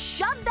they just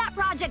shoved that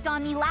project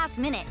on me last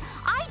minute.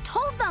 I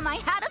told them I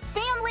had a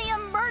family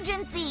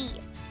emergency.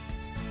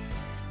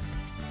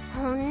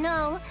 Oh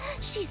no,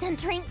 she's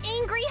entering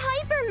angry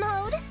hyper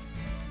mode.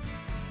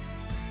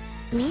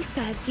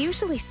 Misa is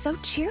usually so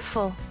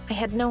cheerful. I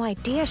had no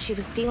idea she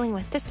was dealing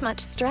with this much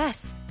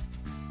stress.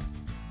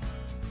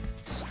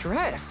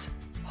 Stress?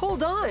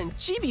 Hold on,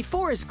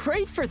 GB4 is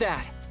great for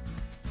that.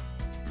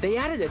 They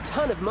added a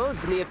ton of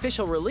modes in the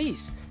official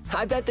release.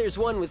 I bet there's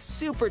one with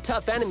super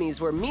tough enemies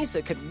where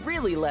Misa could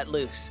really let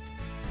loose.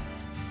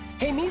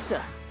 Hey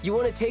Misa, you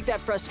want to take that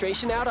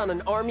frustration out on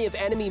an army of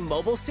enemy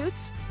mobile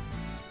suits?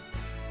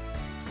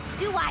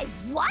 Do I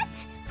what?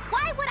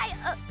 Why would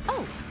I,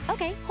 oh,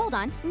 okay, hold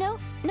on. No,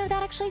 that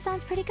actually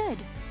sounds pretty good.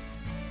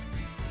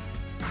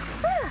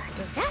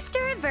 Disaster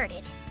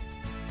averted.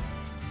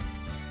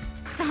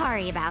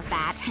 Sorry about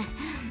that.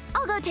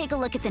 I'll go take a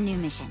look at the new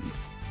missions.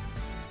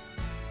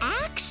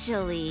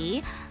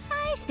 Actually,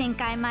 I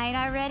think I might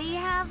already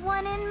have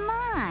one in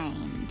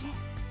mind.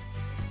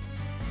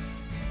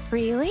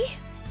 Really?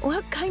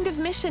 What kind of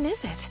mission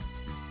is it?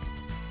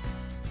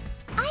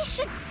 I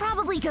should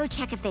probably go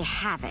check if they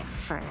have it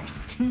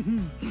first.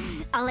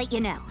 I'll let you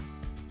know.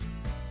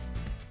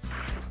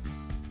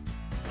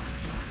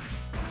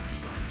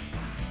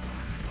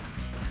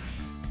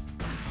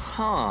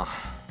 Huh.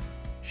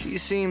 She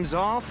seems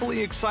awfully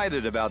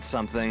excited about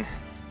something.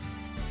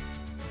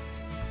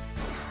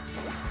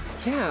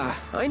 Yeah,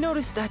 I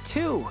noticed that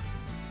too.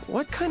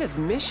 What kind of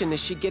mission is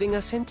she getting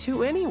us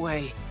into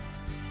anyway?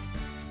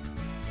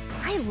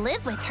 I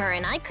live with her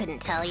and I couldn't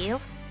tell you.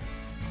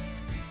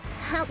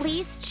 At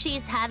least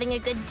she's having a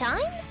good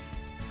time.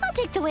 I'll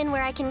take the win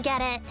where I can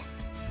get it.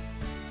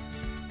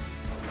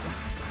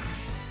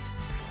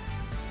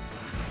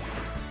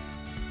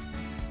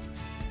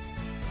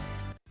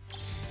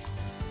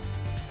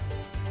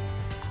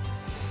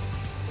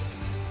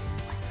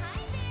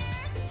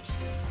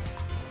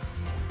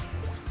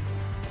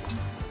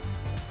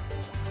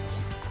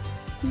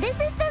 This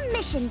is the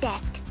mission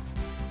desk.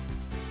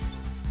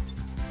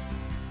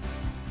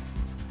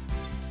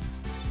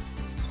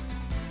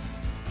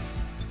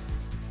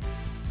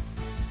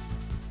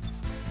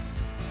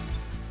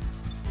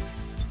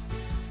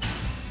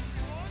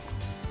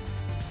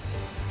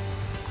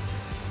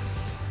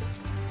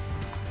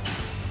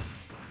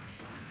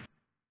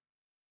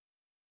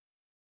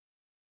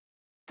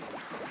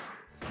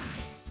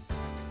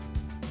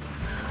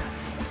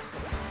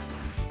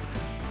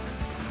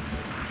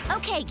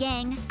 Okay,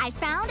 gang, I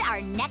found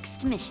our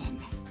next mission.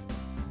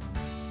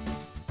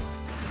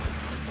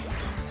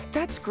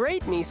 That's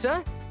great,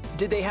 Misa.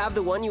 Did they have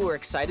the one you were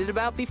excited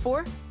about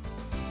before?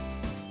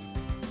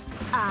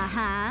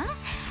 Uh-huh.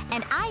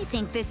 And I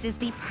think this is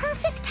the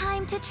perfect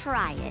time to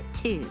try it,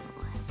 too.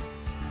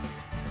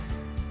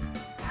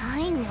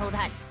 I know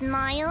that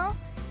smile.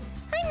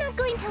 I'm not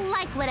going to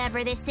like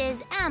whatever this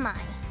is, am I?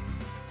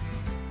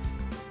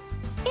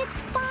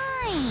 It's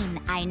fine.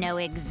 I know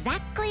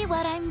exactly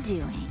what I'm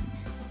doing.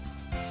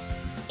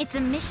 It's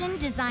a mission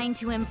designed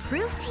to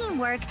improve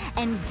teamwork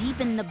and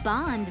deepen the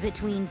bond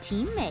between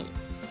teammates.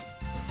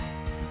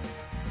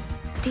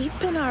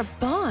 Deepen our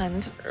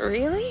bond?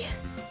 Really?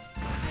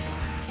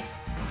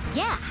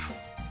 Yeah.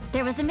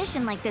 There was a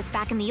mission like this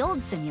back in the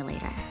old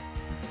simulator.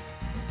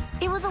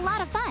 It was a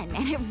lot of fun,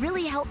 and it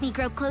really helped me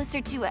grow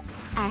closer to,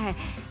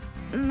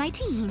 my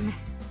team.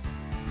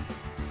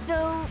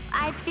 So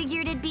I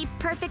figured it'd be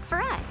perfect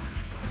for us.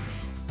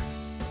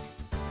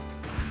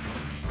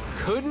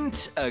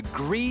 Couldn't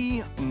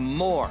agree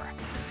more.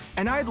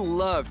 And I'd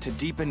love to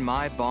deepen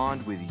my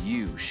bond with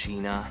you,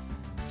 Sheena.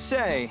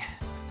 Say,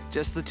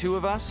 just the two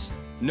of us?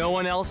 No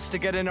one else to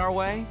get in our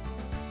way?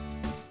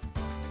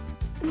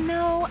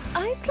 No,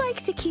 I'd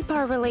like to keep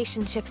our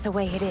relationship the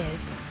way it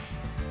is.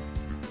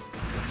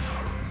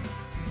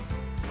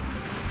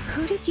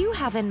 Who did you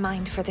have in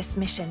mind for this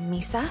mission,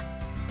 Misa?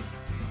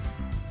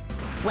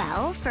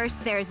 Well,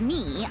 first there's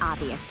me,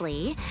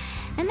 obviously.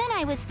 And then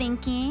I was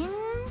thinking,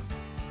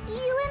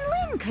 you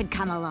and Lynn could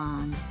come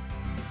along.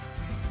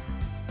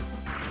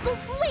 But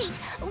wait,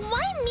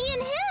 why me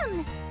and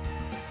him?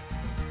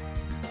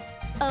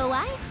 Oh,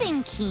 I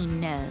think he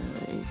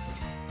knows.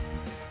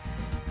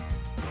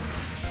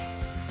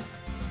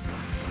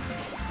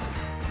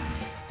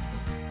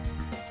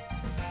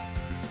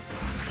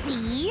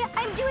 See?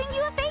 I'm doing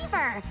you a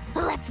favor.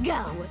 Let's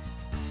go.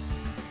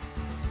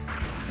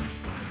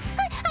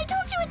 I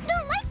told you it's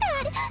not like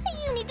that.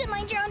 You need to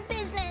mind your own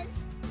business.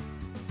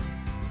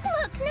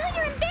 Look, now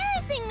you're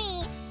embarrassing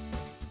me.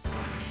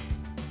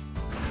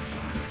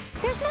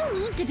 There's no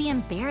need to be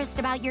embarrassed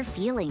about your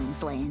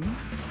feelings, Lynn.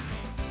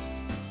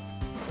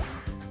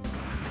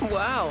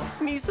 Wow,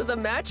 Misa the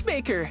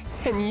matchmaker,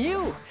 and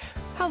you!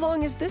 How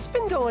long has this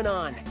been going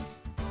on?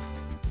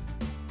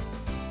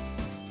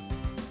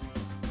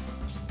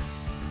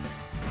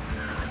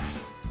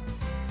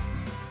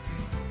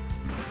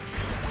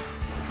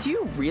 Do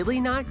you really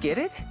not get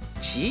it?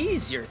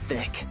 Jeez, you're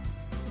thick.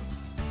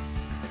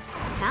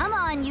 Come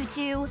on, you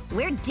two.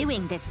 We're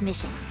doing this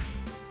mission.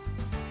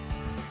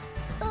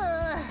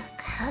 Ugh,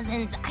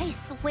 cousins, I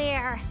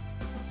swear.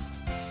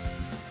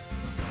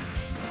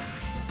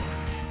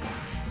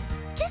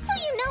 Just so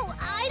you know,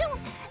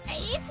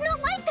 it's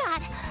not like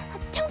that.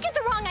 Don't get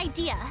the wrong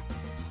idea.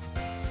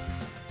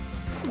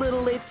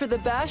 Little late for the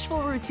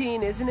bashful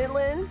routine, isn't it,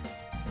 Lynn?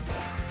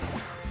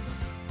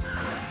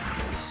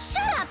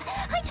 Shut up!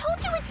 I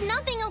told you it's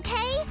nothing,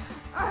 okay?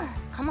 Ugh,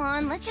 come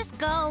on, let's just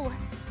go.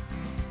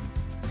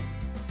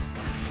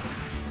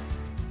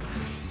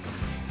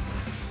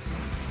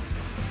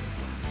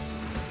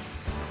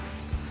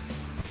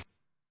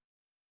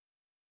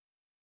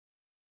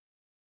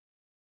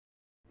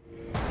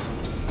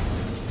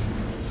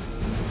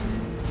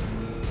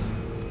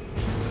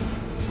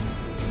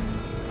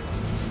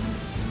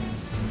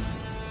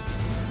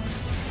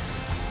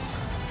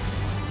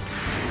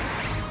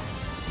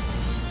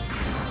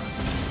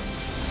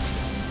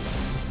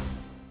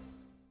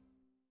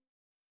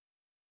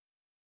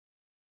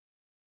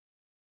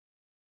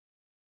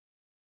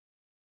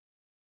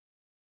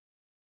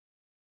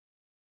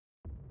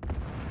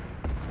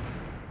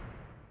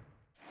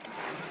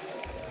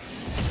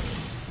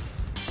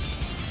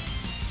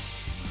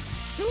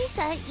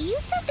 Misa, you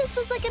said this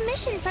was like a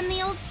mission from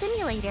the old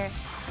simulator.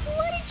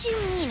 What did you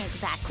mean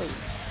exactly?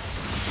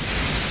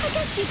 I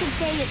guess you could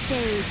say it's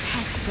a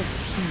test of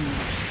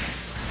teamwork.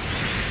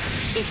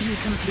 If you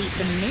complete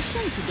the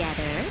mission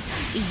together,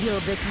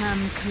 you'll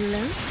become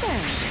closer.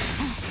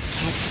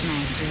 Catch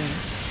my drift?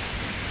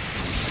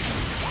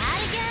 That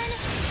again?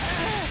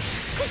 Ugh,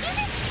 could you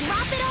just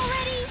drop it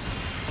already?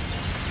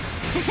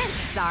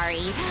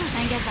 Sorry,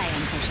 I guess I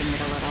am pushing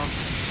it a little.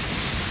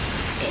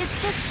 It's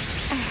just...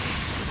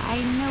 I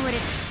know what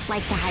it's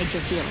like to hide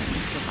your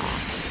feelings, is all.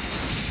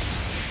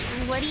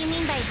 What do you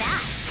mean by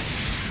that?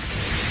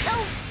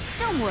 Oh,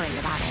 don't worry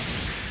about it.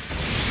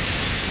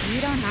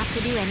 You don't have to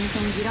do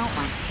anything you don't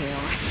want to.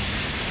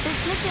 This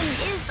mission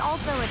is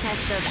also a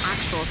test of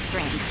actual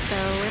strength, so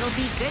it'll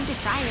be good to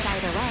try it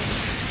either way.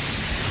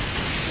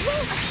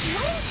 Well,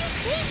 why didn't you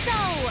say so?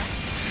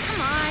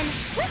 Come on,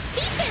 let's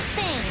beat this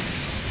thing!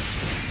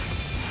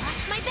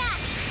 Watch my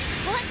back!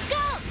 Let's go!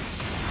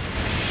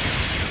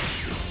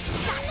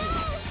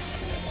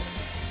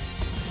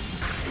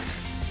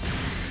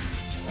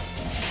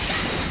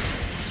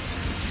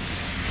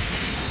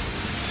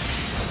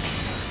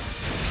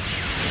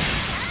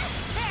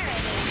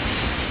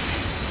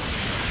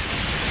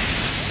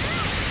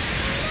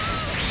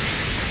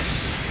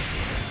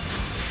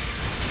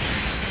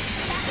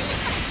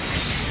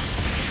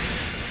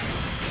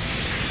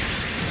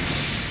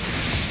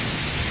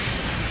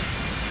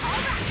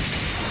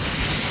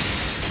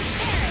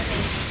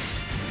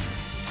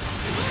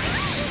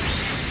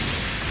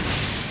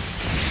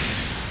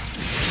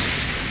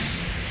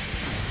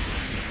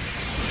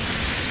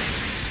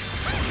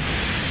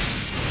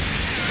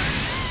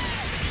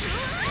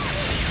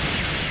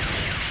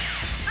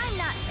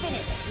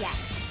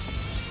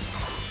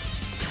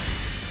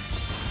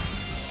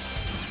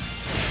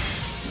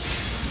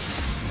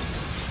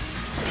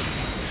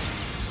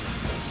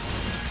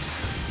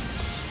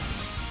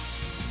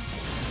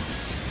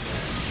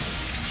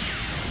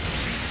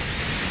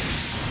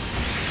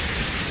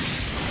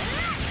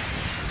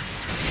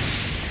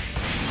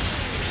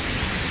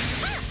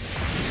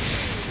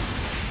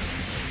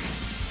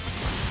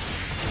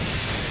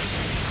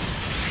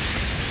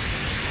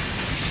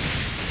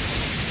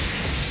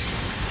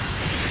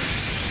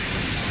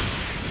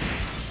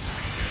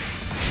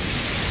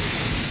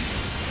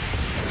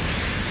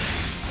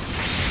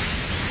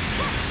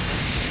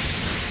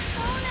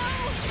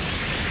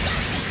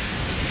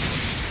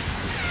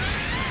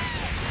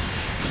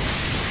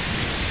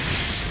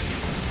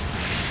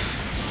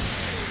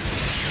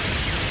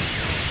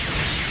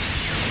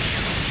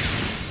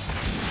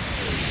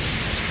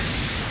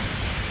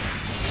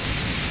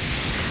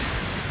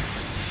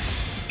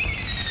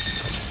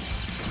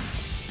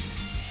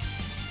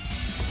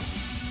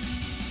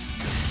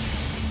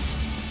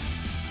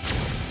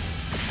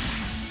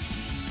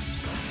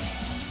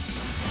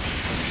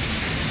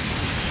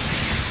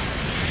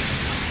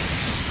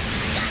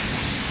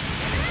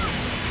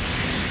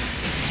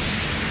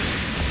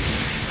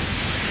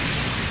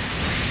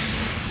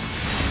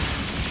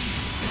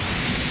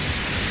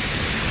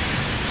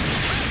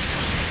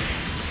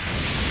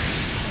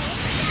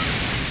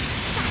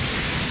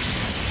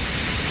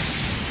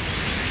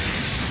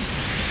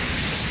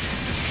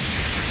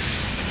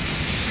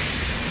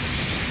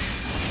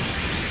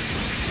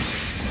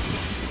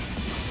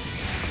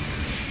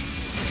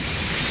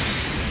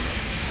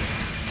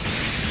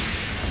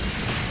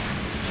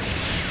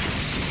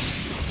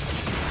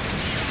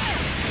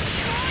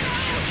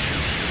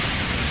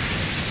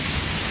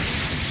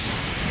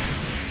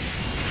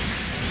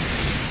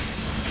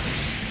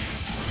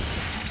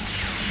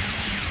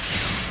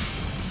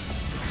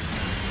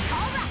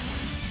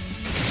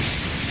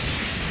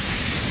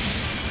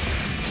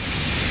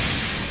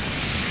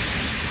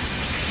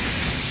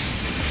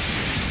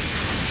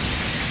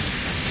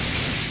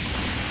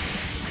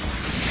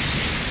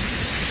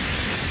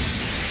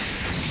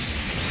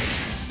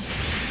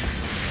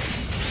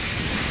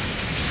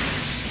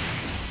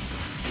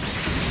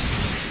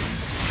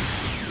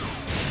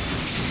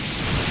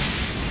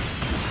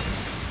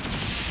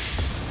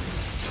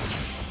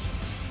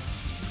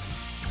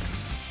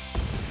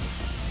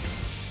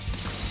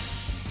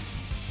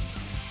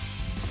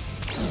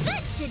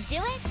 should do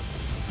it.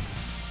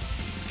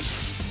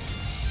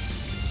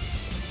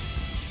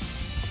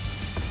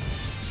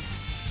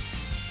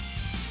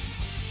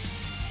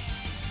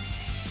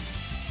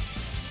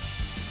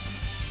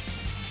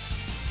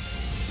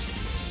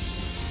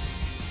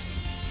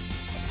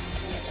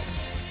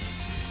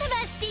 The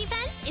best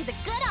defense is a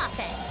good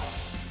offense.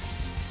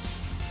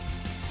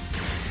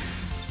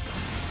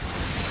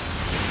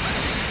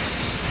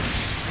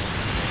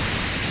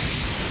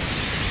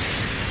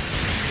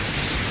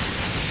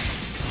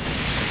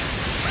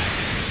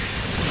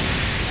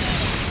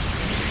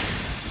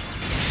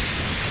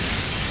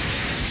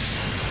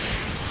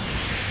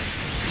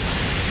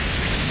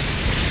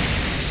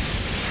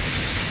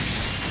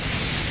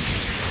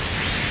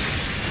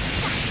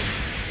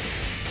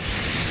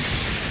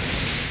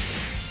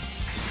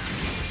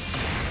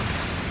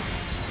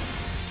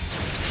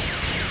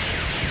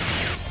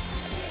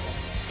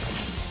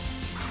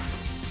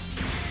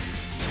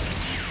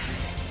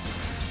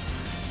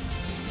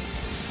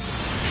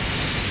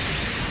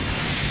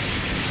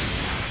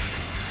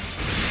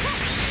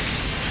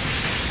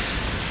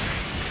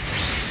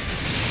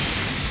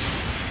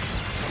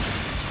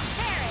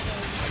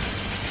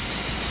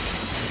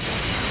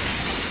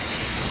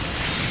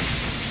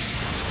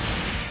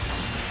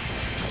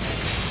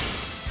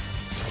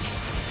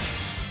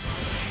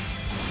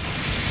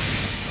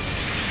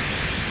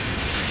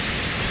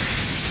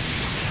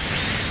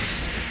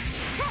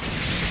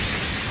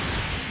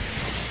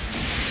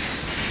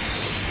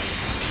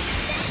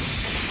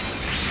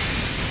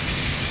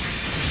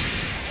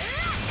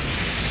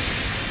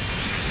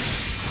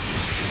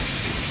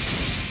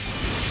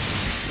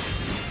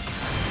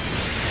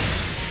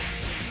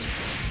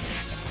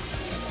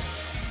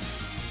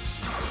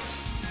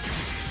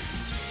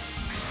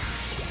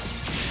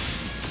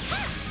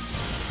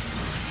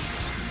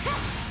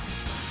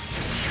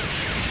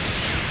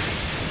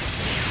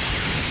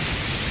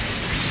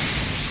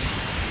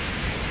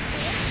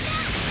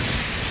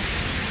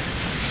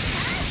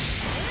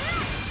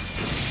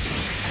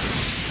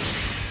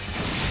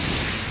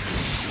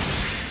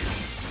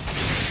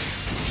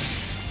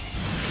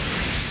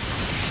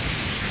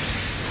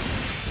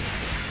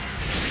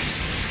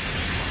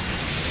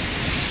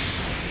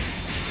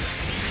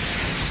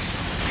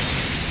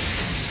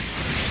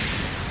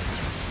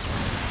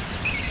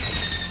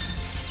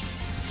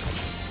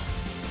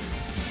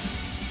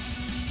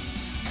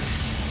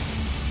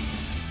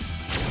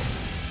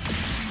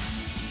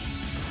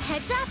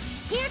 Heads up!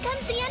 Here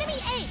comes the enemy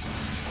ace!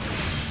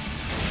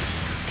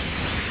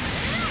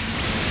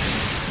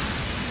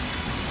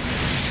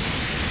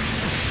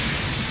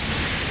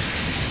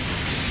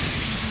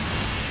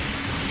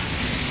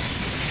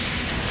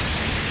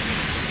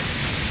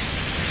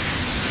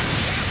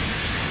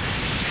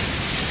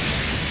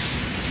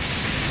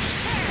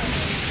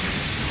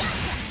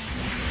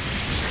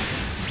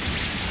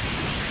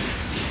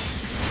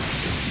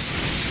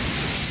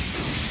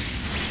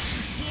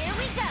 Here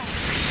we go!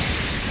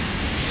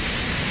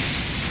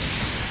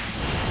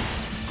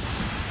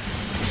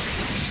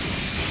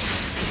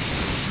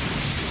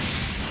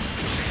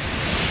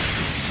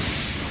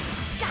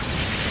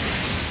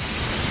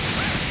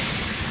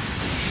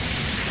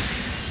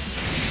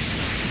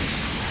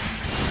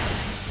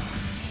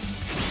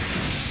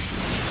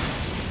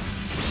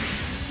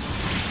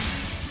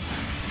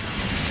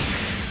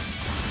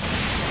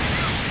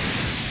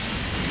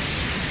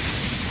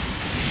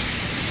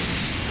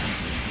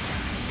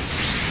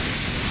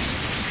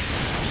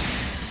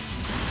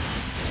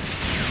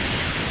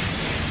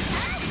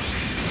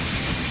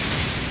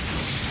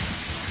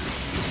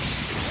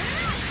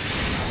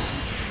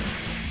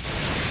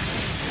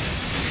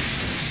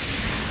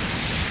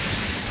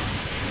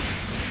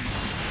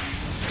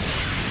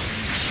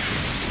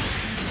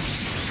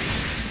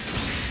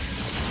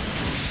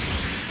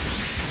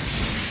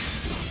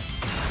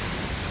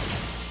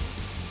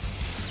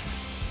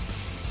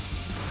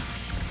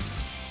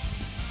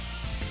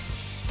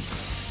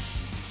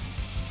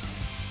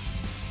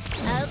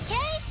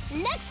 Okay,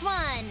 next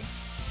one!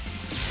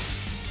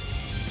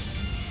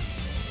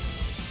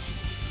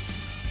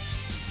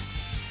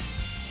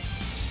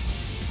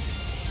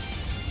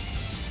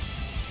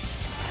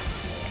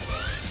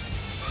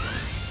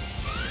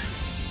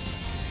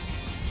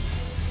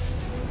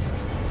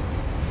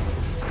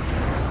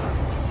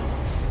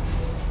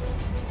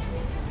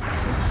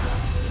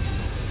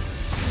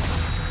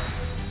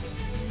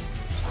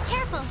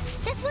 Careful,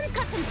 this one's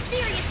got some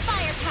serious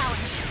firepower.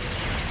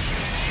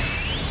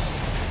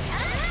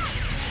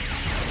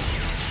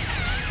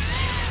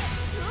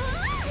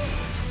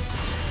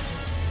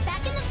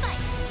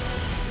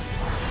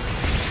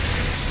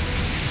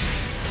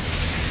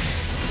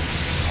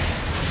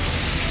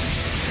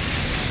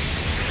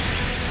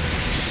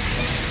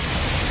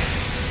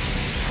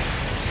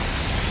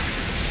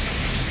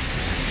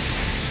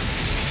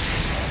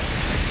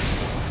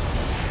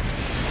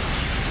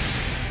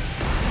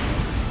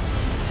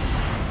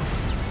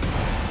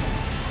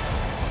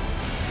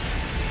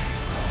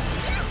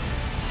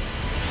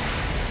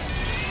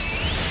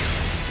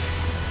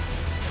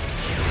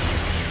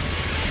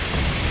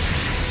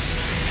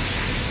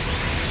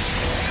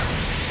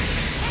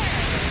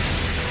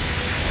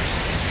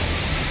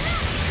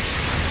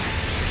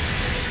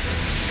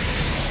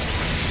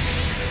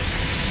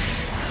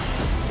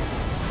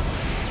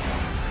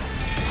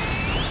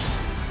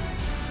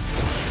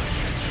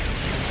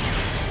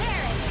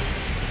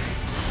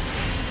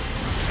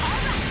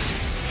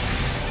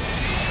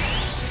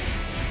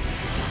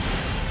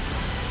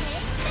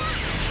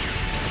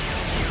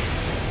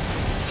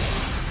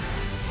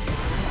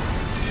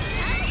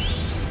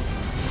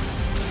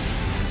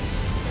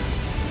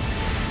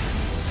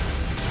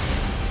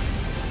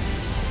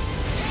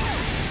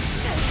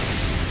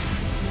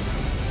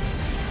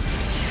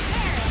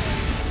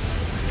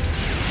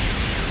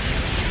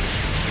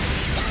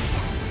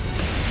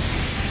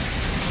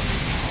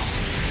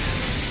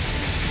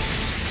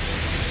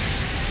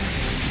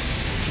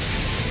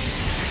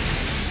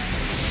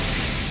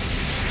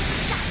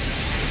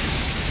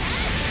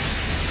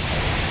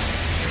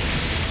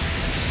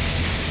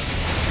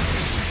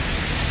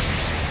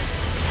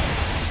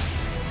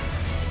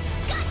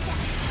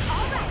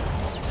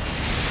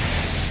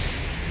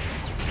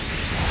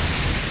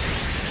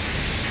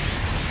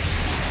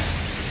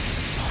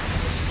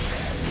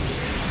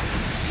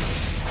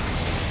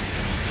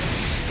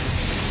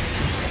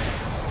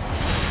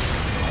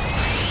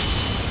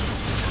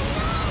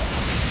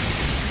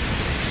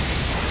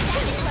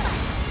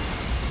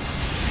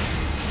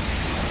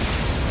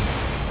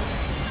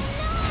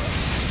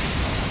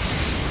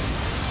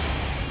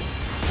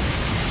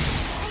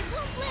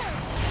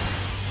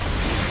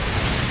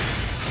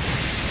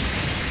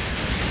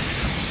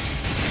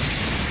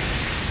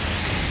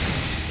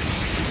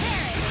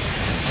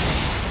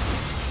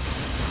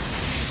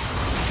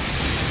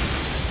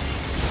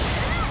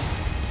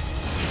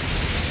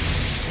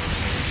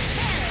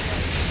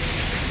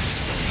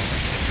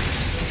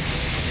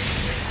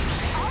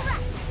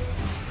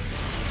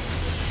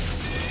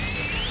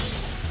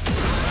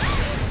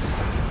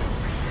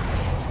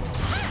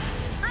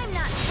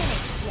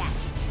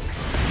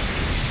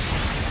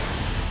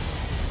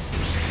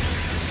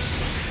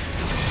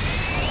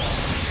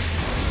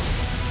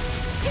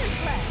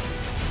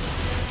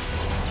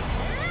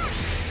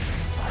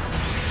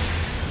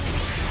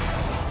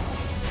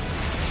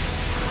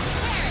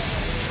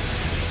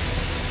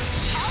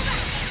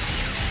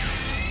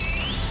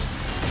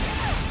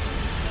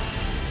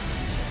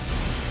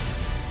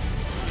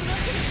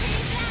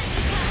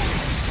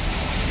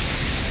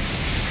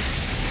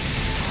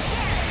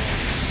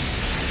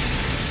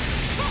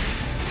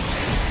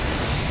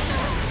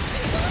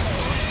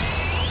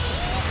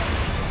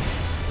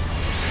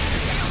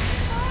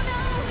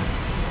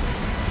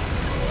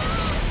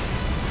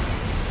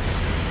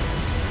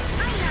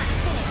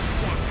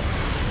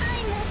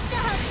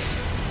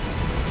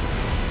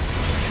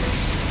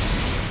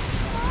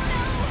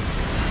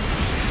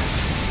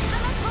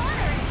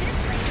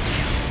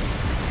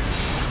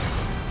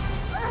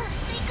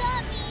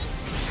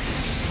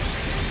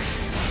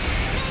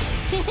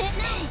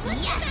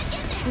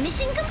 Yes!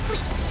 Mission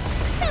complete.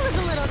 That was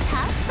a little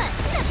tough, but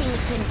nothing we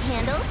couldn't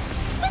handle.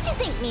 What'd you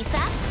think,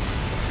 Misa?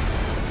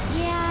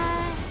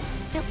 Yeah,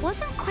 it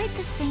wasn't quite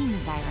the same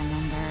as I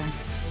remember.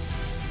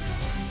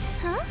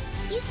 Huh?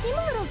 You seem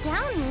a little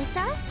down,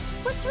 Misa.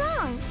 What's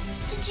wrong?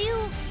 Did you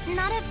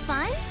not have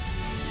fun?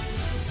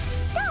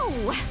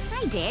 No,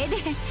 I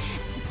did.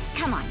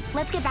 Come on,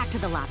 let's get back to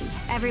the lobby.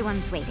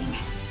 Everyone's waiting.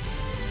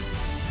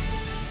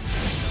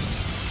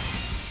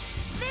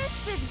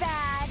 This is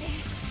bad.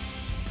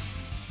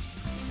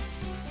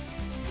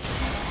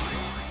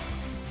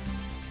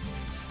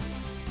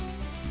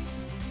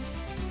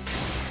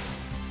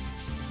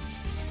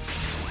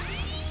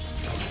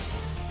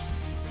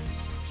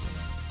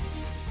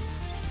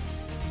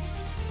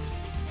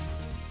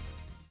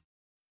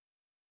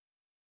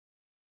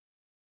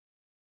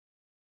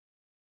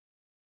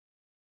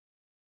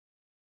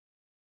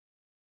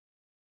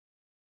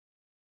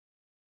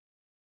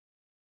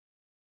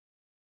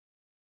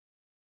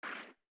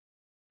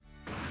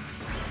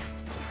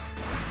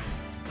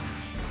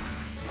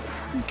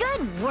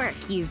 Good work,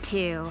 you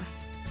two.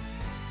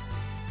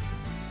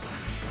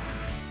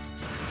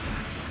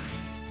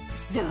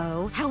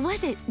 So, how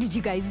was it? Did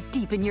you guys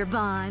deepen your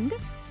bond?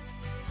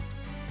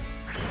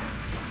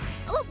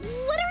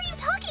 What are you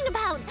talking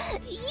about?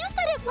 You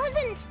said it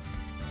wasn't...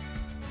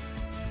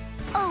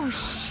 Oh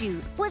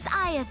shoot, was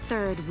I a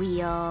third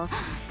wheel?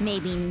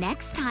 Maybe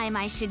next time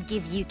I should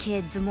give you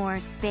kids more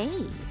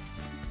space.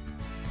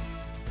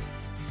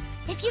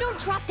 If you don't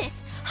drop this,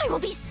 I will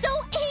be so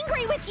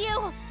angry with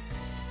you!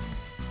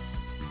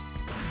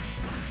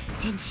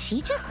 Did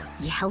she just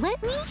yell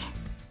at me?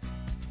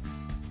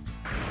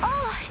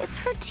 Oh, it's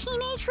her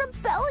teenage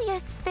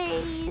rebellious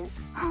phase.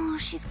 Oh,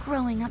 she's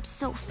growing up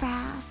so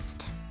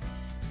fast.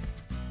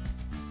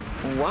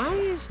 Why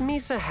is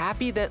Misa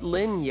happy that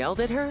Lin yelled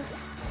at her?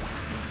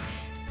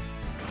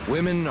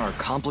 Women are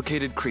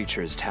complicated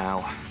creatures,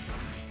 Tao.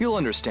 You'll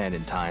understand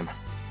in time.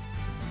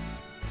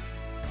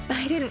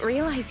 I didn't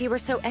realize you were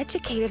so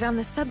educated on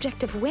the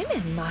subject of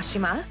women,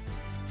 Mashima.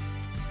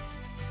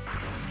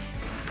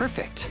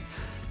 Perfect.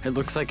 It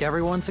looks like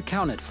everyone's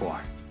accounted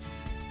for.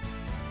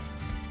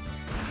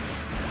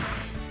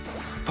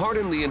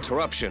 Pardon the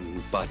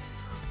interruption, but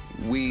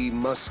we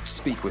must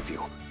speak with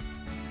you.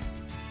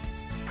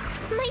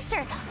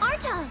 Meister,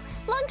 Arta,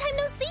 long time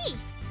no see!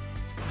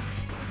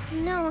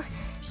 No,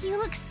 you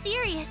look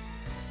serious.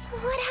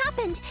 What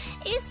happened?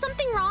 Is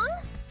something wrong?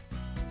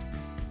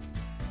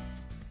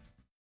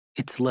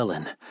 It's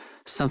Lilin.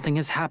 Something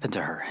has happened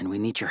to her, and we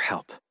need your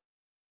help.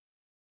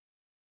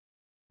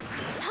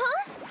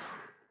 Huh?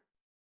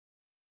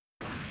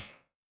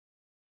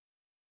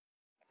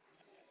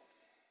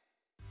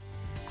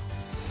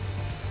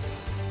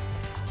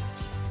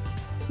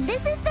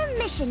 This is the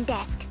mission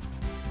desk.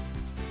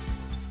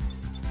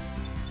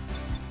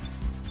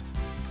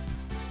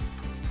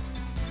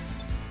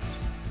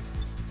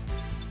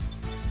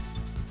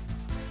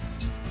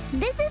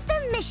 This is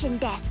the mission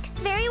desk.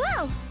 Very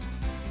well.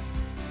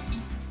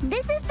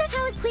 This is the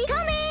house. Please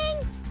coming.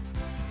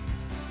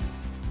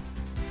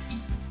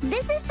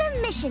 This is the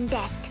mission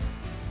desk.